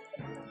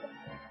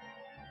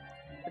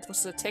 It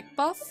was the attack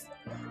buff.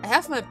 I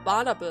have my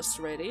Mana Burst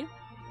ready.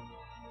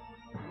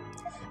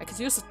 I could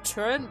use a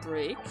turn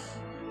break.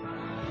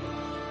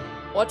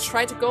 Or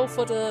try to go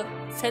for the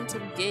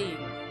Phantom Game.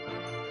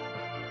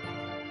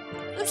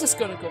 I'm just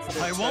gonna go for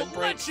the I won't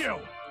break. let you!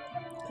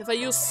 If I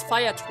use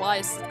fire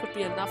twice, it could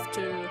be enough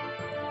to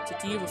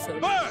deal with him.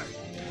 Burn!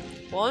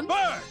 1,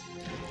 Burn!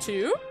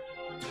 2.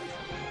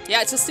 Yeah,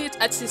 I just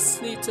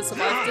need to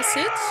survive this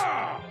hit.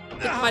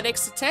 Hit my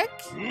next attack.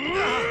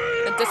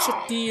 And that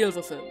should deal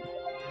with him.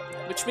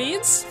 Which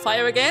means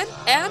fire again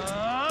and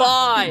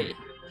bye!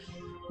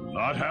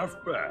 Not half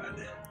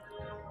bad.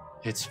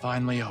 It's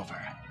finally over.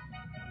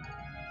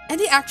 And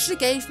he actually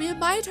gave me a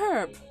Might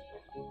Herb.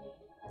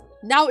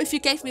 Now, if you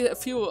gave me a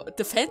few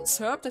Defense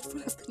Herb, that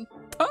would have been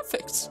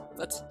perfect.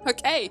 But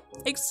okay,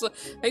 thanks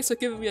for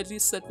giving me at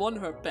least that 1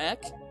 herb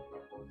back.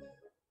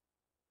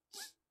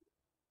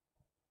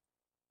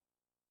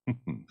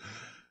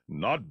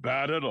 Not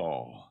bad at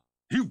all.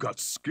 You've got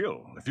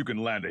skill if you can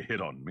land a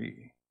hit on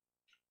me.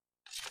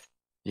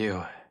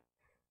 You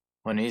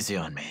went easy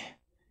on me,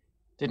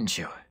 didn't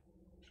you?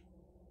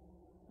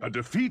 A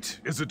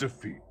defeat is a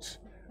defeat.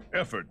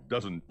 Effort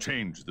doesn't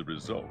change the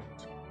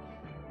result.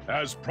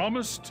 As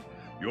promised,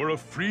 you're a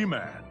free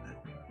man.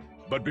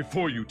 But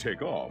before you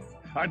take off,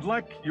 I'd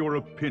like your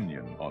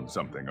opinion on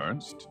something,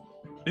 Ernst.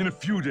 In a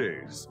few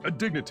days, a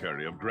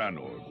dignitary of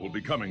Granorg will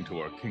be coming to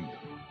our kingdom.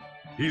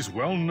 He's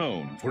well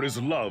known for his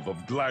love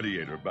of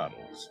gladiator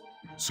battles.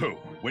 So,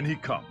 when he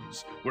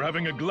comes, we're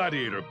having a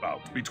gladiator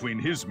bout between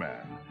his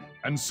man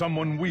and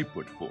someone we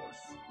put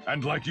forth.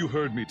 And like you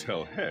heard me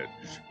tell Hedge,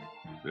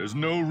 there's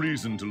no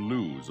reason to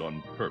lose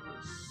on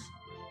purpose.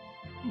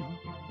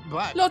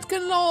 But Lord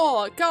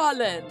Galore,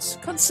 Garland,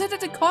 consider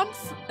the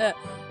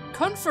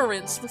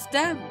conference with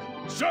them.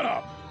 Shut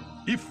up!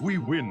 If we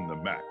win the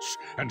match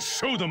and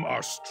show them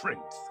our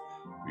strength,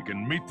 we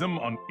can meet them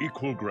on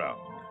equal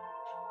ground.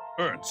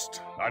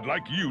 Ernst, I'd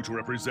like you to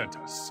represent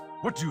us.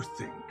 What do you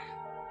think?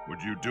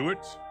 Would you do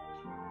it?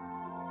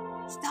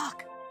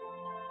 Stock.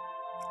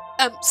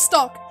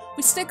 Stock,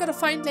 we still gotta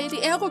find Lady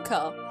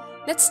Eruka.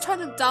 Let's turn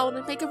him down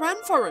and make a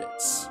run for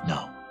it.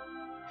 No.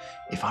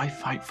 If I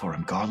fight for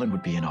him, Garland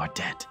would be in our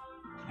debt.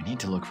 We need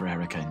to look for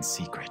Erica in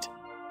secret,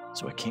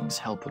 so a king's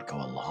help would go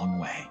a long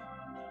way.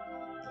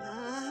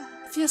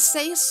 If you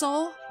say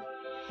so.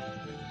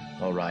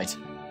 All right.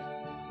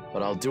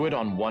 But I'll do it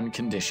on one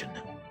condition.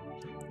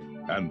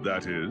 And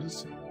that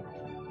is?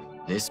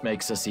 This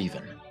makes us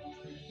even.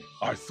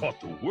 I thought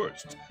the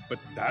worst, but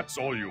that's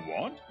all you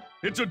want?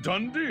 It's a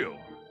done deal.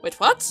 Wait,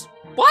 what?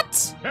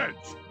 What? Hedge,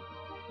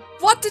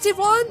 What did he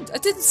want? I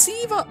didn't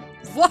see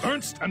what?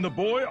 Ernst and the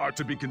boy are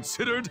to be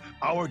considered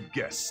our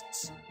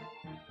guests.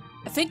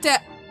 I think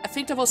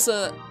there was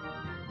a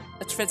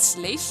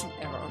translation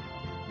error,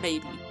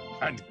 maybe.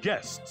 And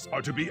guests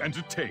are to be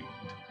entertained.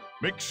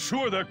 Make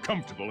sure they're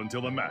comfortable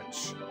until the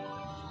match.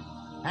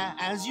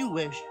 as you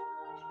wish.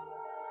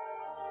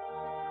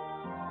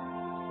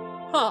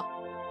 Huh.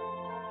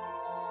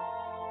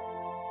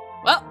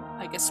 Well,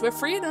 I guess we're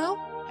free now.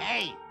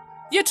 Hey,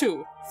 You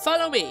two,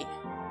 follow me.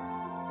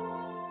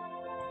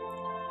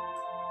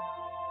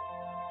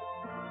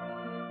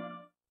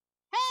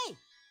 hey!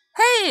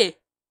 Hey!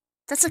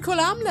 That's a cool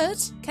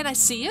omelet. Can I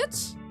see it?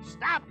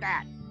 Stop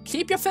that!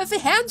 Keep your filthy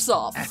hands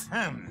off.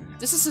 Ahem.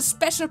 This is a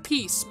special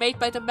piece made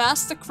by the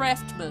master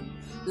craftsman,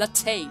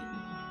 Latane.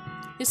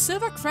 His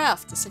silver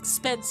craft is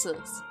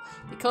expensive,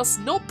 because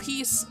no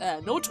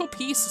two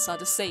pieces are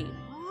the same.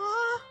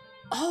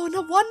 Oh,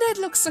 no wonder it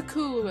looks so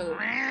cool.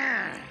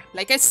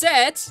 Like I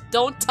said,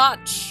 don't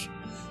touch.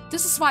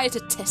 This is why I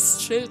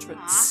detest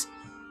children's.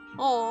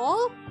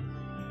 Aww.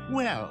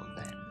 Well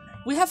then.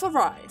 We have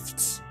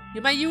arrived.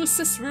 You may use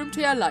this room to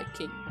your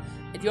liking,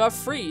 and you are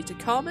free to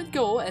come and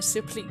go as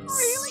you please.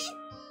 Really?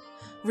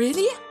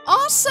 Really?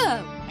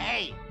 Awesome!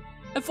 Hey!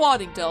 A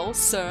warning though,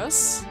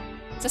 sirs.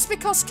 Just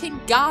because King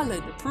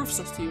Garland approves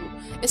of you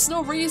is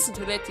no reason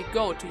to let you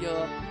go to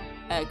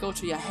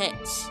your head.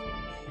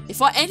 If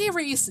for any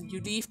reason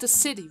you leave the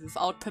city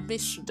without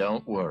permission.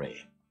 Don't worry.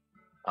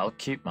 I'll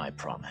keep my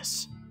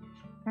promise.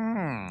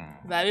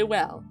 Very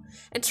well.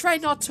 And try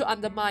not to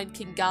undermine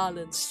King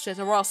Garland's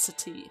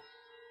generosity.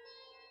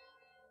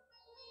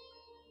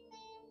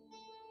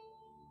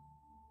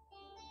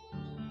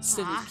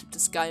 Still need to keep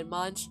this guy in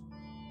mind.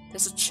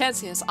 There's a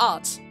chance he has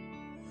art.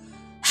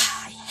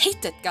 I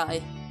hate that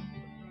guy.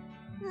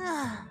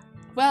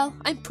 Well,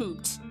 I'm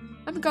pooped.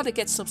 I'm gonna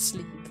get some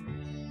sleep.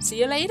 See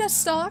you later,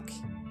 Stark.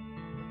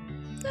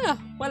 Yeah,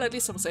 well, at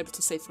least I was able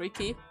to save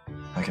Ricky.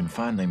 I can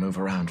finally move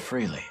around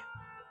freely.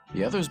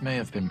 The others may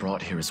have been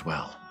brought here as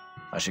well.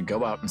 I should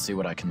go out and see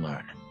what I can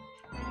learn.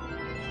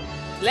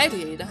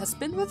 Gladiator has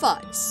been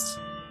revised.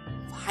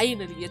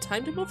 Finally, a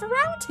time to move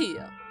around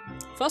here.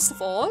 First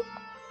of all,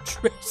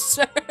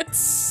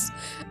 treasures.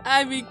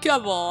 I mean,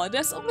 come on,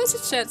 there's always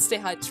a chance they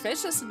hide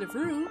treasures in the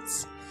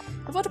rooms.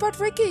 And what about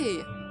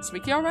Ricky? Is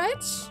Ricky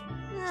alright?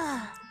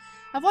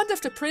 I wonder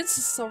if the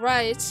princess is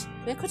alright.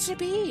 Where could she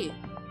be?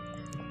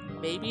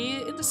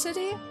 Maybe in the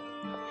city?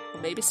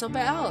 Or maybe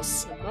somewhere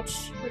else. I'm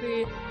not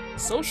really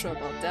so sure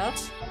about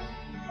that.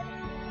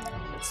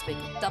 Let's make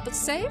it double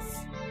safe.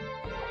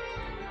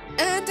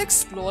 And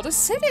explore the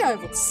city, I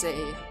would say.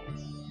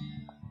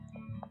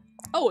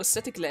 Oh, is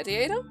that the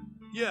gladiator?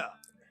 Yeah.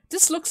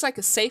 This looks like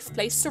a safe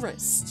place to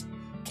rest.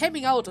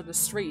 Camping out on the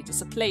street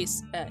is in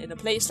a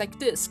place like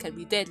this can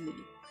be deadly,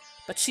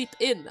 but cheap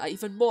inn are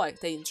even more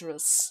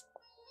dangerous.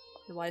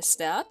 And why is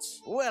that?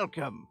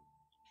 Welcome.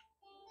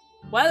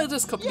 Well, it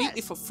is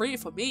completely Yes. for free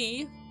for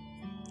me.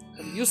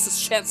 And use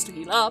this chance to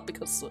heal up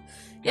because,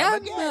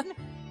 again.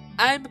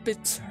 I'm a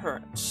bit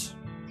hurt.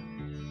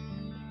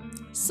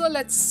 So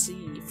let's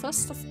see.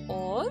 First of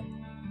all,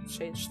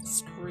 change the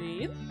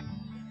screen.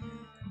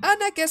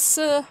 And I guess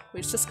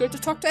we're just going to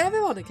talk to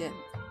everyone again.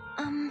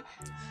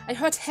 I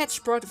heard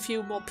Hedge brought a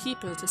few more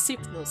people to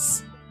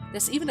Cygnus.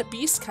 There's even a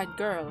beast-kind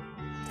girl.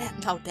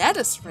 Now that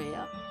is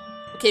rare.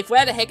 Okay,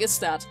 where the heck is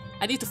that?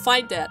 I need to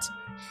find that.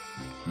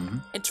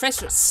 And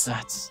treasures.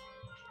 That's...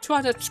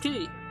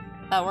 200k.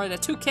 Or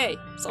 2k.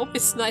 It's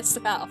always nice to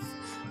have.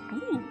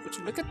 Ooh, would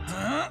you look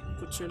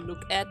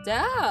at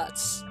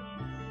that?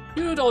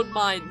 You don't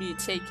mind me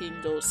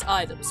taking those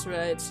items,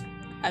 right?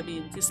 I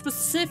mean, you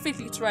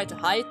specifically tried to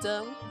hide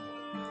them.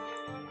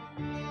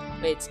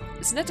 Wait,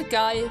 isn't that the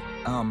guy?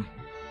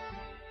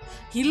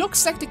 He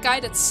looks like the guy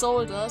that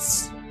sold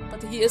us,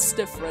 but he is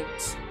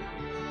different.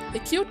 The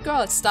cute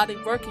girl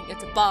started working at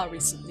the bar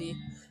recently.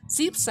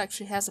 Seems like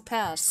she has a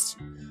past.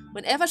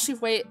 Whenever she's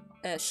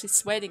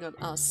waiting on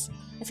us,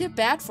 I feel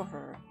bad for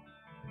her.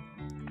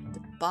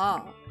 The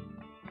bar.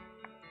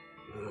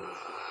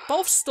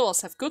 Both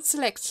stores have good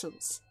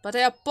selections, but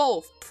they are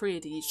both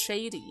pretty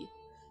shady.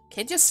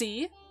 Can't you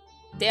see?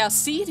 They are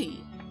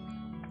seedy.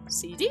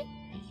 Seedy?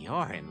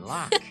 You're in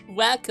luck.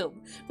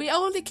 Welcome. We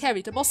only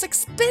carry the most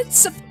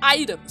expensive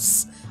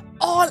items.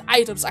 All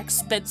items are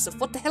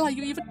expensive. What the hell are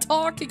you even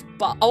talking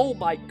about? Oh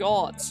my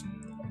god.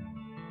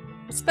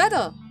 What's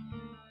better?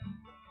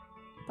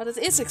 But it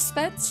is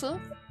expensive.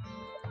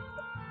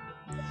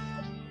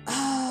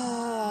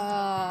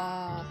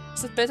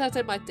 Is it better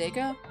than my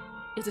dagger?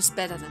 It is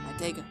better than my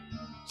dagger.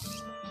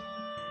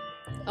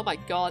 Oh my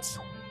god.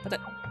 But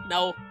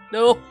no.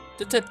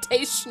 The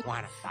temptation.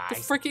 Wanna buy? The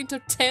freaking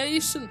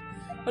temptation.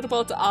 What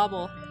about the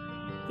armor?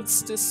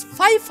 What's this?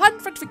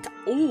 500.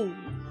 Oh.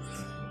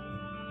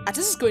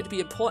 This is going to be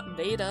important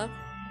later.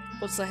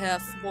 Once I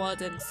have more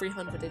than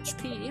 300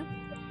 HP.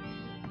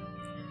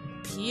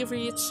 P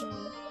region.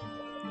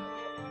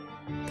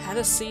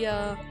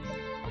 Panacea.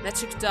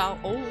 Magic down.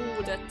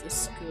 Oh, that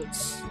is good.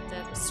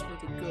 That is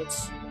really good.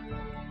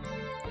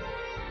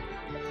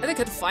 And I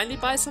can finally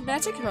buy some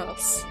magic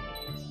herbs.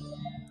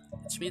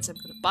 Which means I'm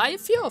gonna buy a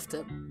few of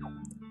them.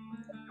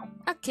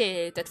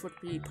 Okay, that would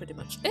be pretty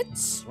much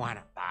it.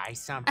 Wanna buy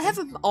something? I have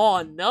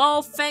oh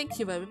no, thank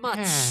you very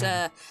much.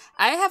 I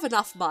have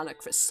enough mana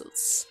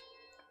crystals.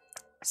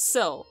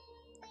 So,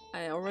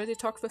 I already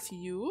talked with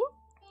you.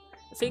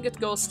 I think it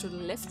goes to the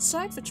left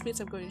side, which means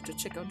I'm going to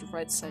check out the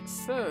right side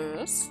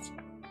first.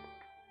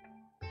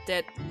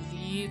 That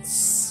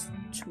leads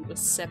to a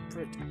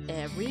separate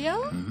area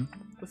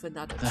with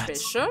another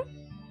treasure.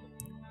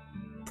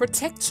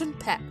 Protection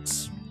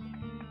Pact.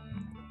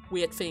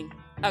 Weird thing.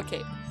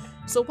 Okay.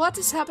 So what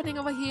is happening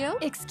over here?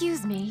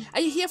 Excuse me. Are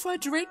you here for a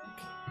drink?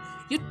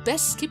 You'd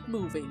best keep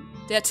moving.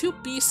 There are two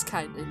beast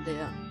kind in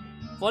there.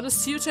 One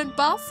is huge and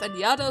buff, and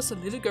the other is a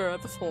little girl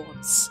with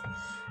horns.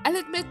 I'll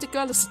admit the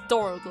girl is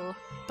adorable,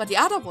 but the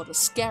other one is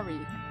scary.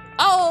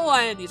 Oh,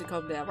 I need to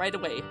come there right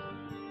away.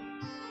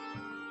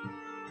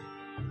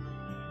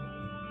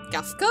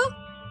 Gafka?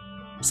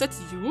 Is that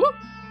you?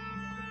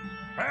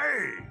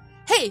 Hey!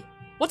 Hey,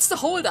 what's the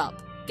hold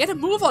up? Get a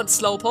move on,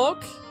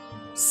 Slowpoke.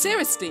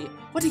 Seriously,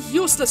 what a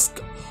useless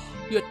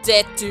You're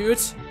dead, dude.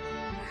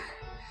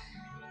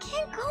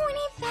 Can't go any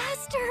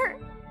faster.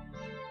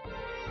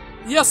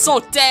 You're so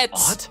dead.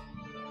 What?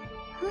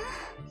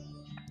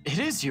 It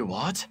is you,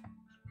 what?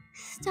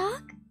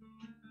 Stuck?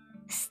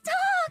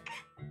 Stuck!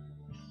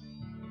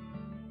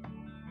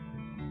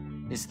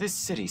 Is this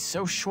city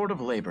so short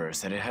of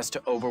laborers that it has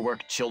to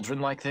overwork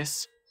children like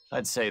this?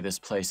 I'd say this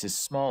place is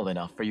small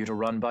enough for you to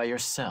run by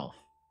yourself.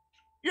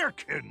 You're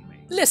kidding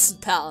me. Listen,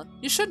 pal,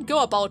 you shouldn't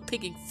go about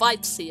picking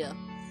fights here.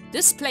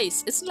 This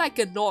place isn't like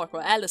a Nork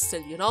or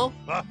Alistil, you know?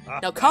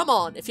 Now come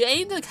on, if you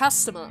ain't a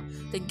customer,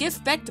 then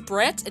give back the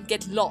bread and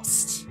get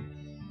lost.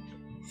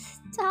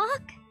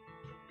 Stuck?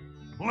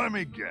 Let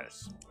me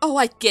guess. Oh,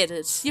 I get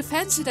it. You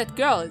fancy that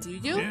girl, do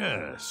you?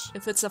 Yes.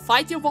 If it's a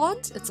fight you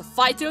want, it's a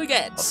fight you'll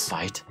get. A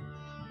fight?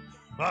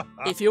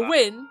 If you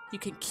win, you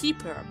can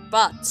keep her,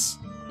 but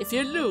if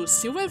you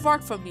lose, you will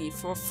work for me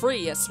for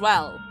free as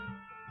well.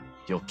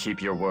 You'll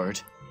keep your word?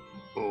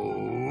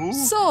 Oh?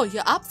 So,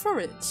 you're up for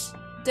it.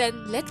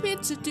 Then let me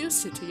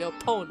introduce you to your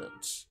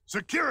opponent.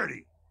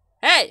 Security!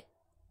 Hey!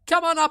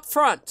 Come on up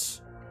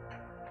front!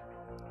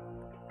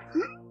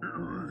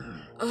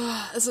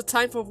 Is it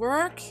time for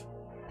work?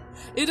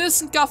 It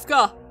isn't,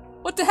 Gafka!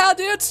 What the hell,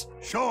 dude?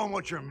 Show him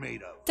what you're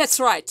made of. That's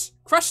right.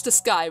 Crush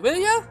this guy, will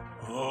ya?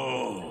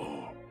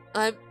 Oh.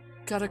 I'm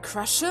gonna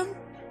crush him?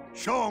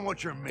 Show him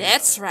what you're made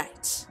That's of.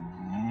 right.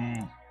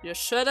 You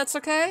sure that's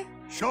okay?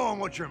 Show him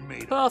what you're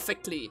made of.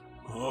 Perfectly.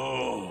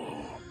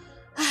 Oh.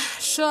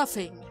 Sure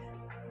thing.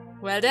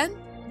 Well then,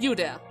 you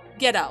there.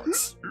 Get out.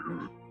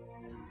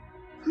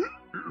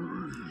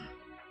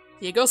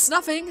 Here goes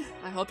nothing.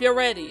 I hope you're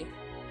ready.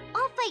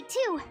 I'll fight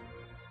too.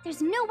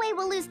 There's no way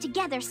we'll lose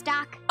together,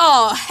 Stock.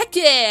 Oh, heck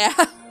yeah!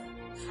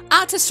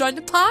 Artist joined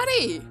the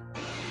party!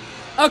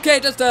 Okay,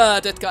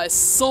 that guy's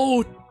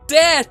so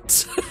dead!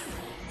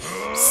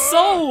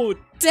 So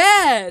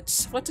dead!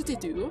 What did he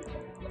do?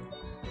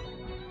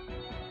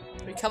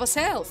 Recovers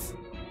health.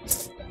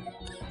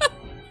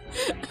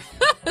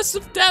 So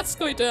that's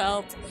going to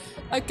help.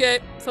 Okay,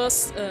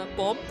 first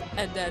bomb,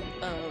 and then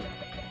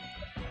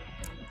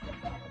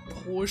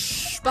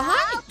push behind.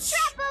 I'll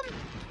trap him.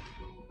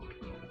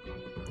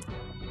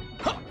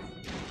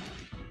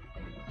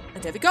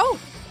 And there we go.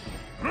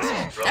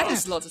 That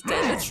is a lot of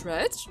damage,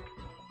 right?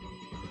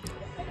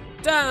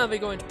 Then we're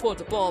going to put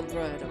the bomb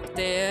right over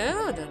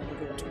there. And then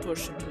we're going to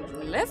push him to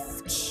the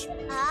left.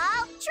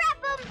 I'll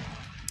trap him.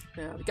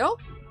 There we go.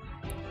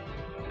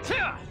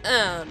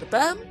 And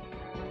bam.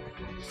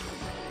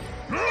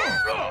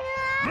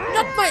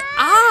 Not my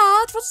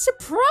art! What's the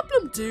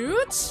problem,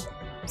 dude?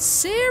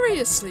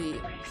 Seriously.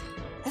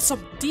 Have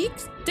some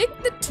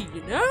dignity,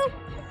 you know?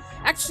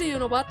 Actually, you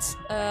know what?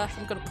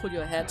 I'm gonna pull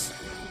you ahead.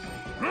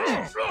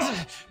 I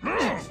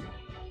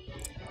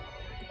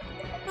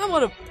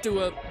wanna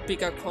do a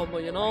bigger combo,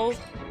 you know?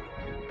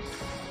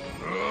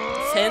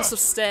 Defensive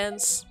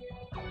stance.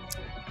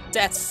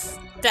 That's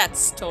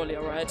totally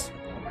alright.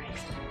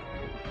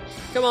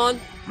 Come on.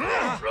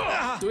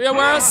 Do your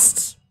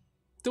worst.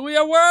 Do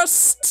your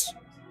worst.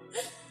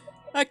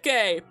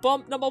 Okay,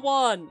 bomb number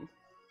 1.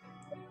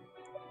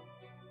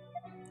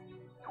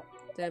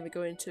 Then we're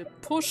going to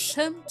push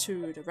him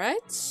to the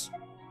right.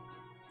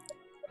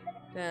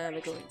 Then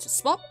we're going to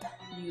swap.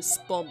 Use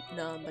bomb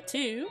number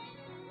 2.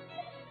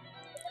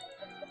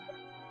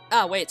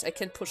 Ah, wait, I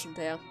can push him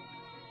there.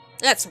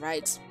 That's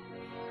right.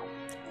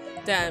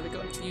 Then we're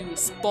going to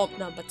use bomb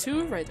number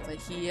 2 right over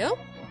here.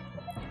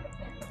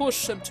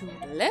 Push him to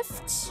the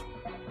left.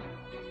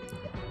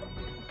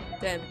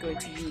 Then we're going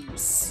to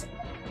use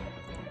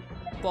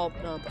bomb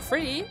number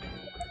 3.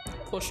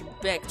 Push him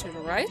back to the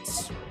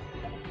right.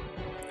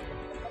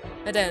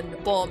 And then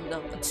bomb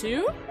number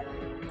 2.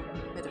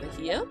 Right over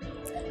here.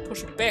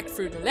 Push him back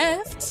through the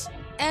left.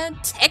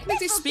 And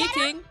technically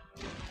speaking,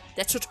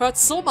 that should hurt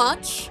so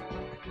much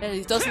that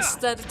he doesn't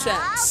stand a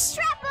chance.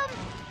 I'll trap him.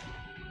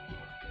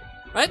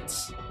 Right?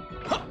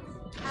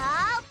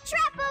 I'll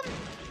trap him.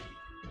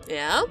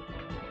 Yeah.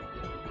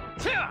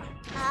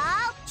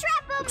 I'll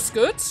trap him. Looks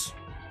good.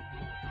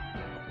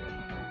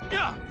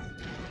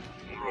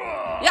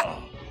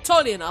 Yeah,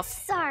 totally enough.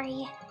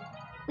 Sorry.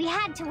 We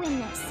had to win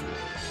this.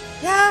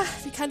 Yeah,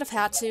 we kind of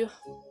had to.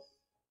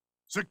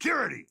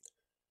 Security!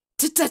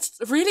 Did that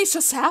really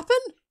just happen?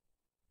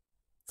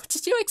 What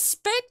did you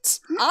expect?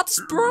 Art's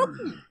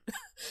broken.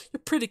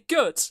 You're pretty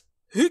good.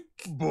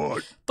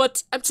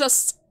 But I'm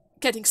just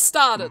getting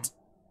started.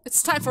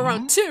 It's time for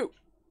round 2.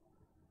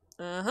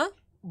 Uh-huh.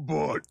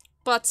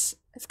 But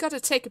I've got to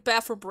take a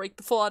bathroom break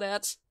before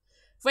that.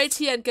 Wait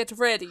here and get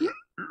ready.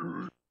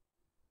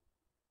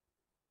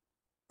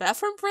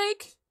 Bathroom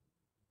break?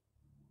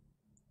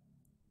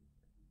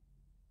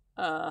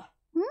 I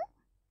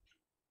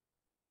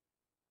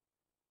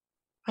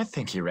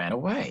think he ran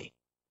away.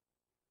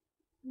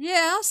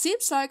 Yeah,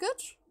 seems like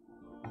it.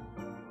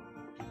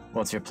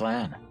 What's your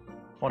plan?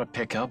 Want to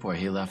pick up where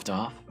he left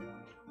off?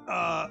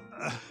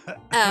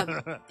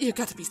 You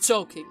gotta be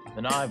joking.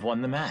 Then I've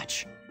won the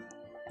match.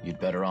 You'd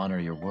better honor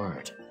your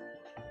word.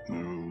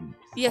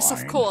 Yes,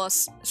 of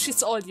course.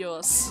 She's all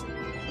yours.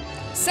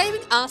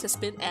 Saving art has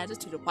been added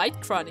to the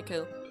White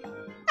Chronicle.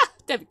 Ah,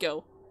 there we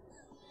go.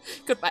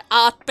 Got my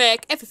art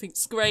back,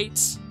 everything's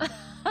great.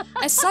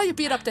 I saw you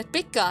beat up that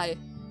big guy.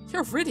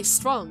 You're really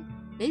strong.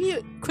 Maybe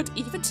you could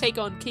even take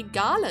on King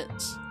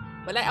Garland.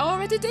 Well, I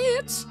already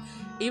did.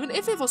 Even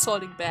if it was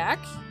holding back,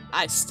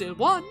 I still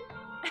won.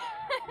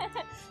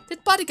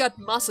 That bodyguard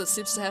muscle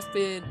seems to have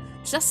been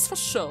just for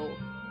show.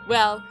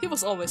 Well, he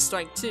was always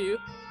strong too.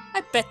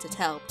 I bet it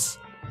helped.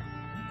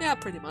 Yeah,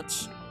 pretty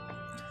much.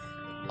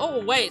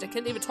 Oh wait, I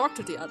can't even talk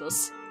to the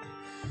others.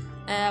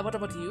 What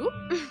about you?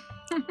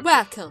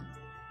 Welcome.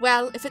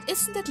 Well, if it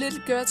isn't that little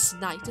girl's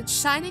knight in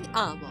shining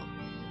armor.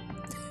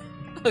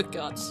 Oh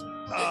god.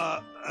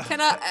 Can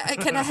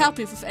I help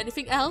you with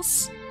anything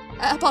else?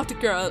 About the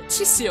girl,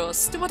 she's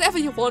yours. Do whatever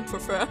you want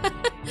with her.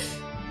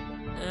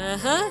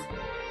 Uh-huh.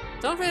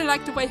 Don't really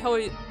like the way how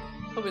he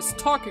was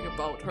talking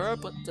about her,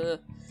 but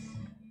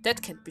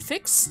that can be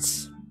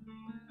fixed.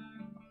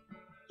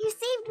 You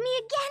saved me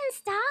again,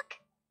 Stock.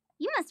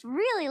 You must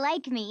really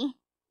like me.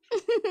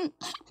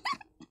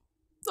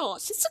 Oh,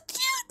 she's so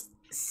cute.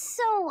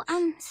 So,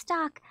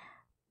 Stock,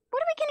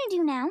 what are we gonna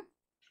do now?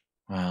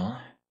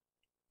 Well,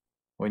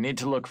 we need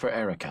to look for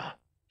Erica.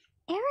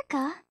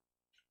 Erica?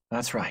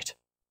 That's right.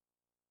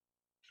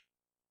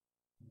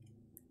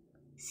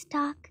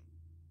 Stock,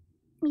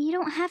 you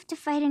don't have to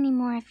fight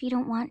anymore if you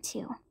don't want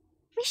to.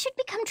 We should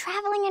become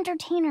traveling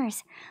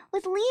entertainers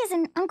with Liz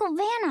and Uncle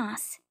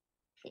Vanos.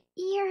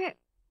 You're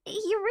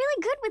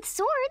really good with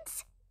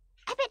swords.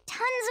 I bet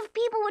tons of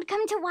people would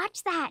come to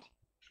watch that.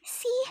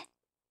 See?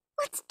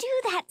 Let's do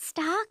that,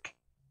 Stock.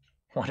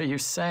 What are you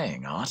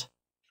saying, Art?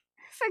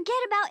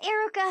 Forget about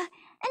Erica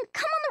and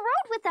come on the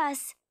road with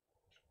us.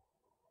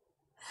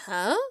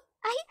 Huh?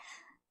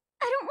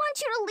 I don't want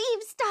you to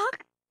leave,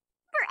 Stock.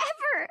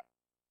 Forever.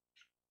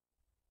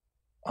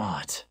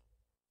 Odd.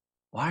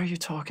 Why are you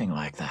talking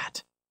like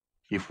that?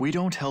 If we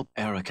don't help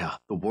Erica,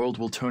 the world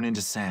will turn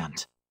into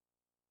sand.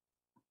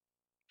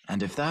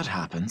 And if that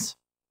happens,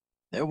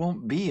 there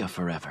won't be a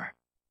forever.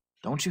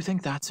 Don't you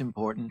think that's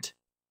important?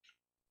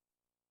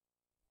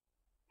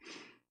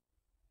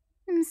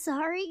 I'm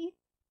sorry,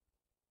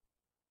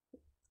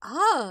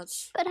 Odd.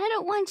 but I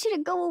don't want you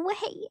to go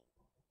away.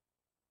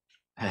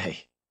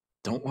 Hey,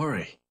 don't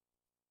worry.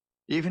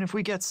 Even if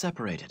we get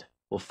separated,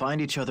 we'll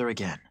find each other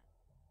again.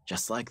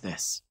 Just like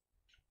this.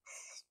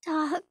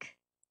 Stock.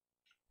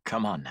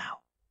 Come on now.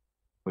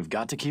 We've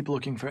got to keep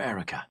looking for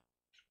Erica.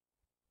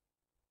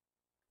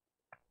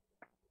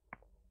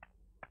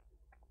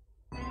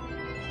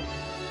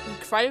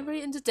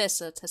 Inquiry in the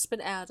desert has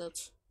been added.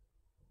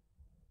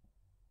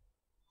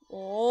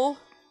 Oh,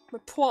 my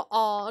poor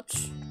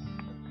Arch.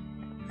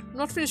 I'm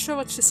not really sure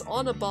what she's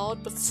on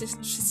about, but she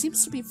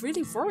seems to be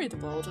really worried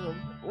about him.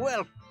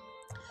 Well,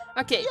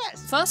 Okay,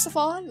 yes. first of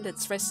all,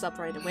 let's rest up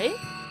right away.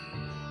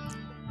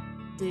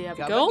 There we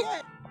Come go.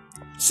 again.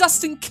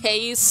 Just in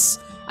case.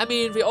 I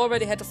mean, we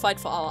already had to fight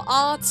for our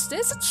arts.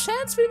 There's a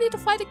chance we need to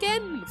fight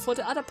again for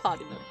the other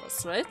party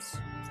members, right?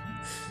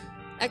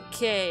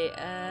 Okay,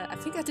 I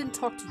think I didn't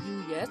talk to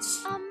you yet.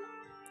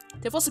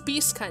 There was a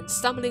beast kind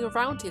stumbling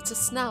around here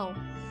just now.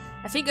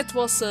 I think it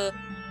was a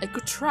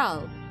good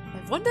trial.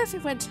 I wonder if he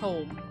went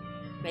home.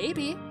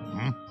 Maybe.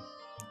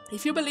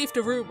 If you believe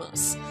the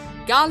rumors,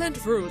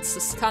 Garland rules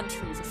this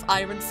country with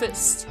iron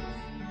fist.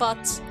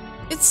 But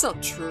it's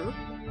not true.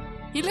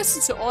 He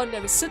listens to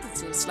ordinary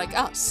citizens like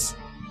us.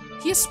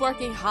 He is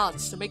working hard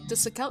to make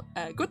this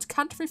a good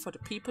country for the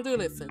people to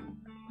live in.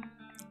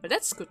 But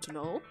that's good to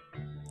know.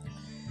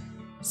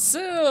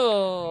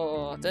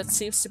 So, that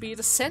seems to be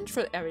the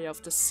central area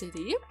of the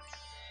city.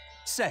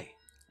 Say,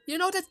 You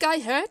know that guy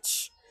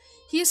Hirsch?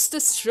 He's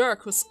this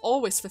jerk who's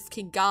always with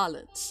King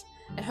Garland.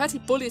 I heard he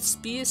bullies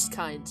beast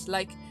kind,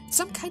 like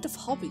some kind of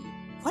hobby.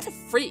 What a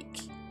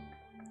freak.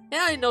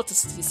 Yeah, I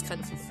noticed he's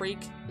kind of a freak,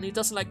 and he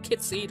doesn't like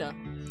kids either.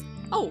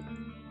 Oh,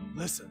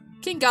 Listen,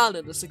 King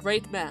Garland is a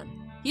great man.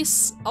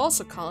 He's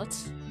also called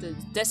the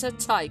Desert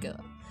Tiger.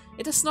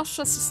 It is not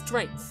just his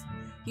strength.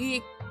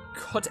 He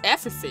got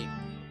everything.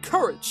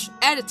 Courage,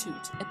 attitude,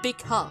 a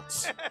big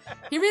heart.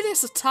 He really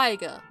is a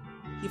tiger.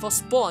 He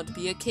was born to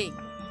be a king.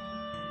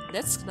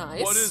 That's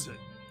nice. what is it?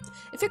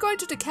 If you're going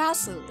to the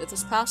castle, it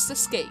is past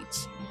this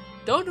gate.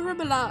 Don't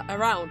roam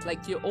around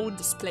like you own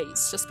this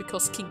place just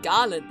because King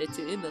Garland let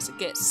you in as a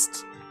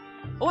guest.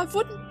 Oh, I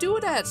wouldn't do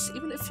that,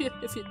 even if you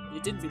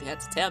didn't really have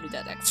to tell me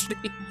that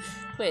actually.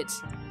 Wait,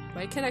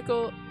 why can I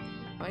go?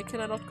 Why can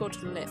I not go to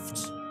the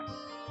left?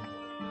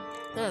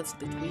 That's a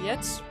bit weird.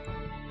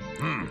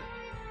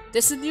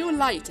 There's a new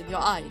light in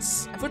your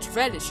eyes. I would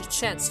relish a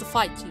chance to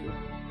fight you,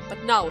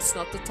 but now is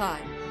not the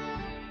time.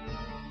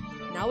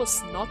 Now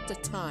is not the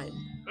time.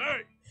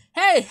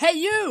 Hey! Hey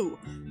you!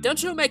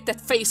 Don't you make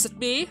that face at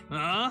me!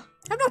 Huh?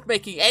 I'm not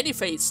making any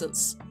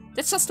faces.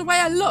 That's just the way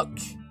I look.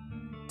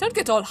 Don't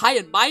get all high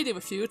and mighty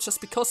with you just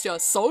because you're a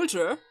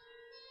soldier.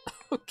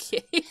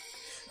 Okay.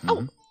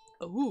 Oh.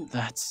 Oh.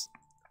 That's...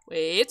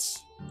 Wait.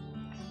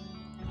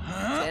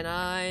 Can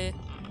I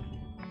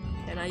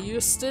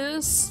use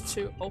this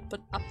to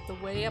open up the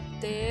way up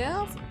there?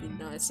 Would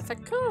be nice if I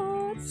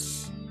could.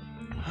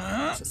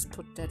 Just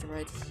put that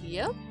right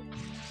here.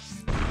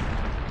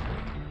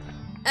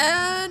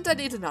 And I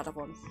need another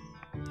one.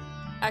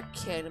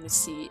 Okay, let me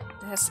see.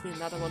 There has to be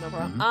another one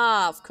around.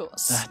 Ah, of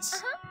course.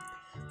 That's...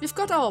 We've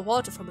got our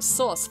water from a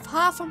source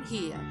far from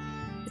here.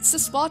 It's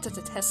this water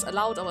that has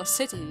allowed our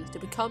city to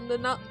become the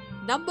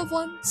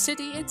 #1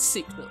 city in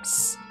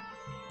Cygnus.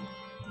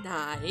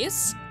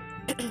 Nice.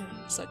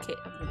 So, okay,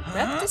 I'm gonna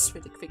grab this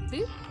really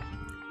quickly.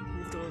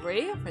 Move the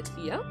array right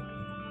here.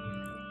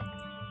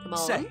 Come on.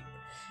 Say.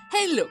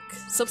 Hey, look!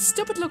 Some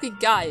stupid-looking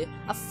guy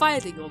are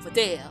fighting over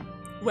there.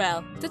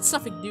 Well, that's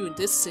nothing new in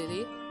this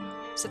city.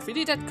 Is that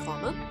really that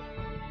common?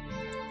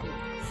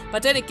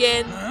 But then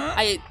again,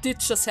 I did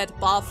just had a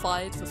bar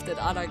fight with that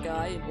other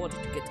guy in order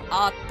to get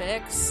art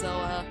back, so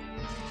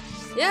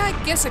yeah,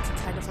 I guess I can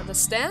kind of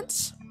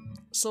understand.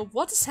 So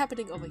what is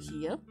happening over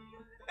here?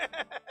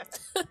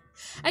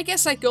 I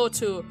guess I go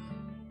to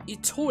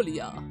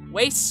Historia,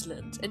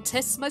 Wasteland, and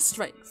test my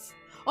strength.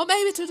 Or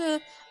maybe to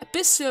the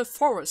Abyssal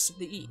Forest in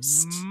the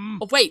east.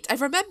 Oh wait, I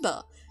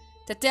remember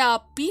that there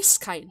are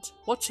beast kind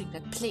watching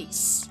that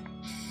place.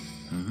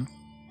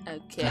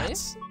 Okay.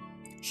 That's...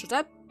 Should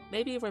I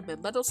maybe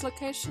remember those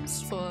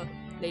locations for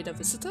later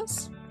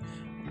visitors?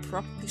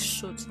 Probably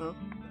should, huh?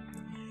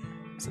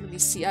 So let me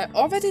see. I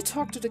already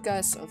talked to the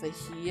guys over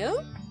here,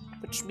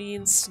 which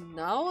means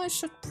now I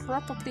should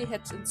probably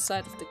head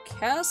inside of the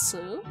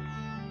castle.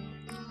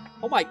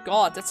 Oh my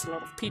god, that's a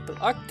lot of people.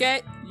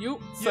 Okay, you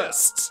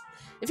first.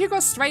 If you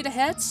go straight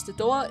ahead, the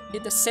door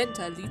in the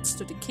center leads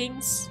to the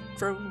king's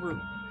throne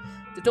room.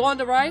 The door on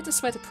the right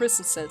is where the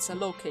prison cells are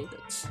located.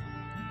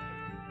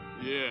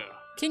 Yeah.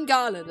 King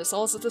Garland is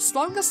also the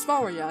strongest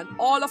warrior in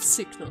all of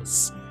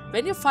Cygnus.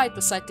 When you fight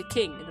beside the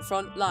king in the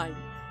front line,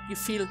 you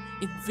feel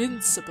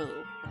invincible.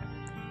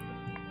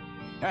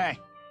 Hey,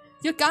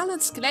 You're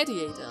Garland's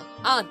gladiator,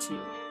 aren't you?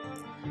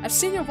 I've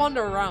seen you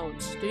wander around.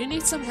 Do you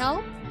need some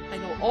help? I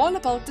know all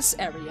about this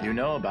area. You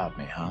know about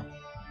me, huh?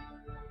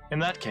 In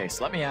that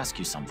case, let me ask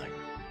you something.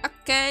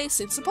 Okay,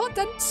 seems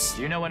important.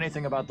 Do you know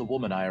anything about the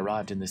woman I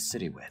arrived in this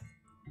city with?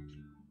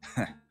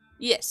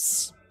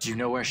 Yes. Do you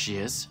know where she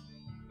is?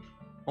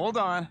 hold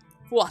on.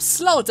 Whoa,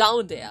 slow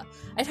down there.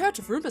 I'd heard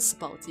rumors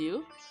about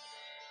you.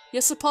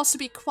 You're supposed to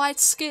be quite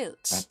skilled.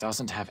 That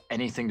doesn't have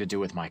anything to do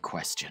with my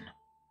question.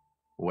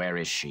 Where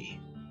is she?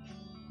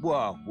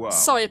 Whoa, whoa.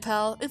 Sorry,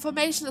 pal.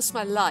 Information is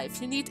my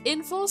life. You need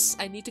infos,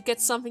 I need to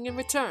get something in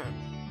return.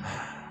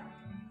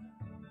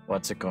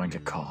 What's it going to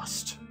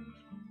cost?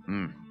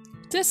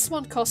 This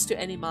won't cost you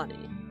any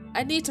money.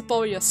 I need to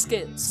borrow your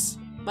skills.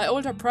 My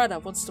older brother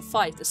wants to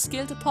fight a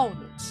skilled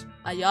opponent.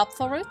 Are you up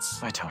for it?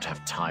 I don't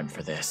have time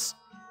for this.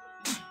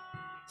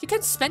 You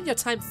can spend your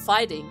time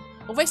fighting,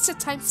 or waste your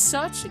time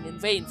searching in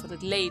vain for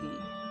that lady.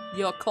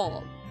 Your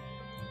call.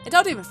 And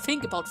don't even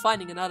think about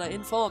finding another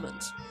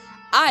informant.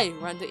 I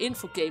run the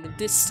info game in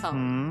this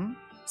town.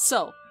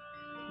 So,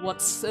 what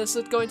is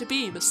it going to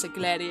be, Mr.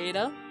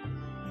 Gladiator?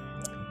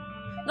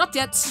 Not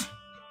yet.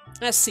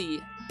 I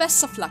see.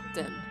 Best of luck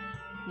then.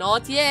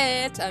 Not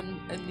yet. I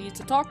need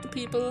to talk to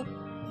people.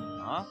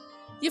 Huh?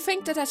 You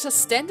think that I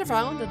just stand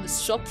around in this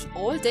shop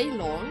all day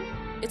long?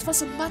 It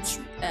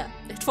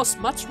was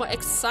much more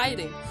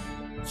exciting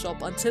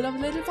job until a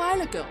little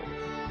while ago.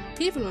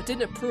 People who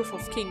didn't approve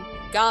of King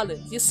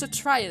Garland used to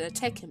try and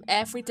attack him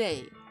every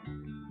day.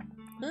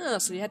 Ah,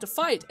 so you had to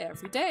fight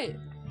every day.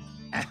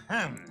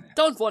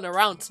 Don't run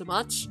around too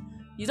much.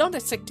 You don't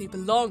exactly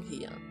belong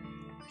here.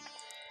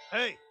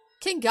 Hey,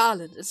 King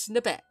Garland is in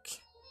the back.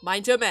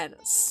 Mind your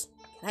manners.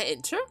 Can I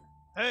enter?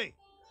 hey.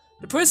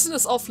 The prison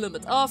is off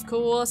limit. Of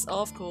course,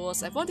 of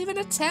course. I won't even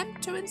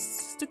attempt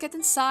to get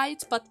inside,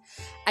 but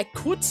I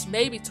could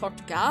maybe talk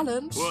to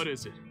Garland. What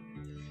is it?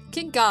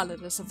 King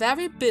Garland is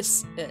very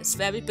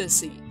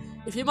busy.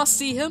 If you must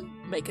see him,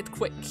 make it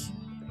quick.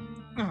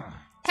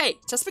 Hey,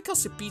 just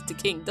because you beat the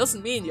king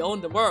doesn't mean you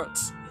own the world.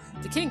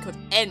 The king could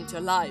end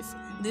your life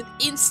in an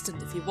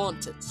instant if he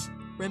wanted.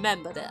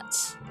 Remember that.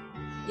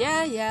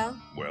 Yeah.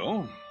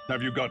 Well,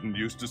 have you gotten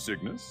used to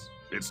Cygnus?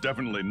 It's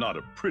definitely not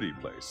a pretty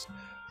place,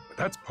 but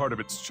that's part of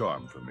its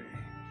charm for me.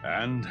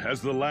 And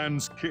as the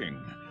land's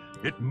king,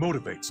 it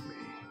motivates me.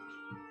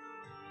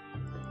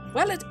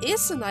 Well, it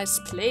is a nice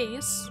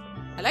place.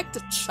 I like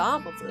the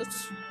charm of it.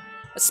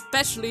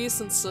 Especially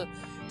since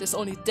there's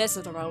only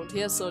desert around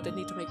here, so they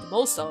need to make the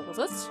most out of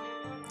it.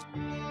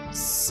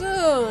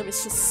 So, let me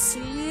just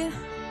see.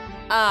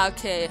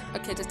 Okay,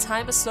 the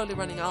time is slowly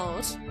running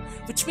out.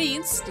 Which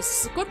means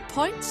this is a good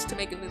point to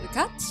make a little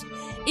cut.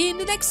 In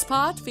the next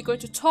part, we're going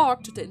to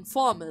talk to the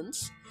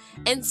informant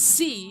and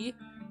see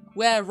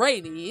where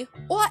Rainy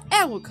or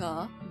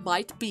Eruka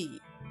might be.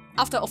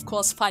 After, of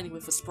course, fighting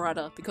with his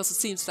brother, because it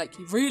seems like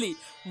he really,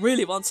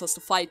 really wants us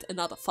to fight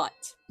another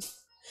fight.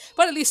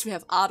 But at least we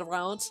have Art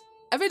around.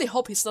 I really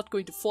hope he's not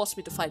going to force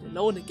me to fight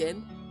alone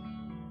again.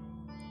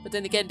 But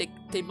then again,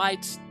 they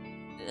might...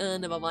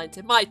 never mind,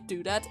 they might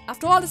do that.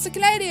 After all, it's a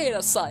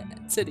gladiator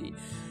city.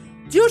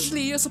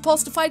 Usually you're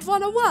supposed to fight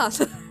one-on-one.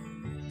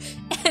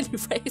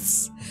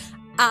 Anyways,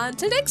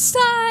 until next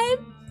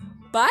time,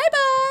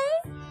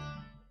 bye-bye!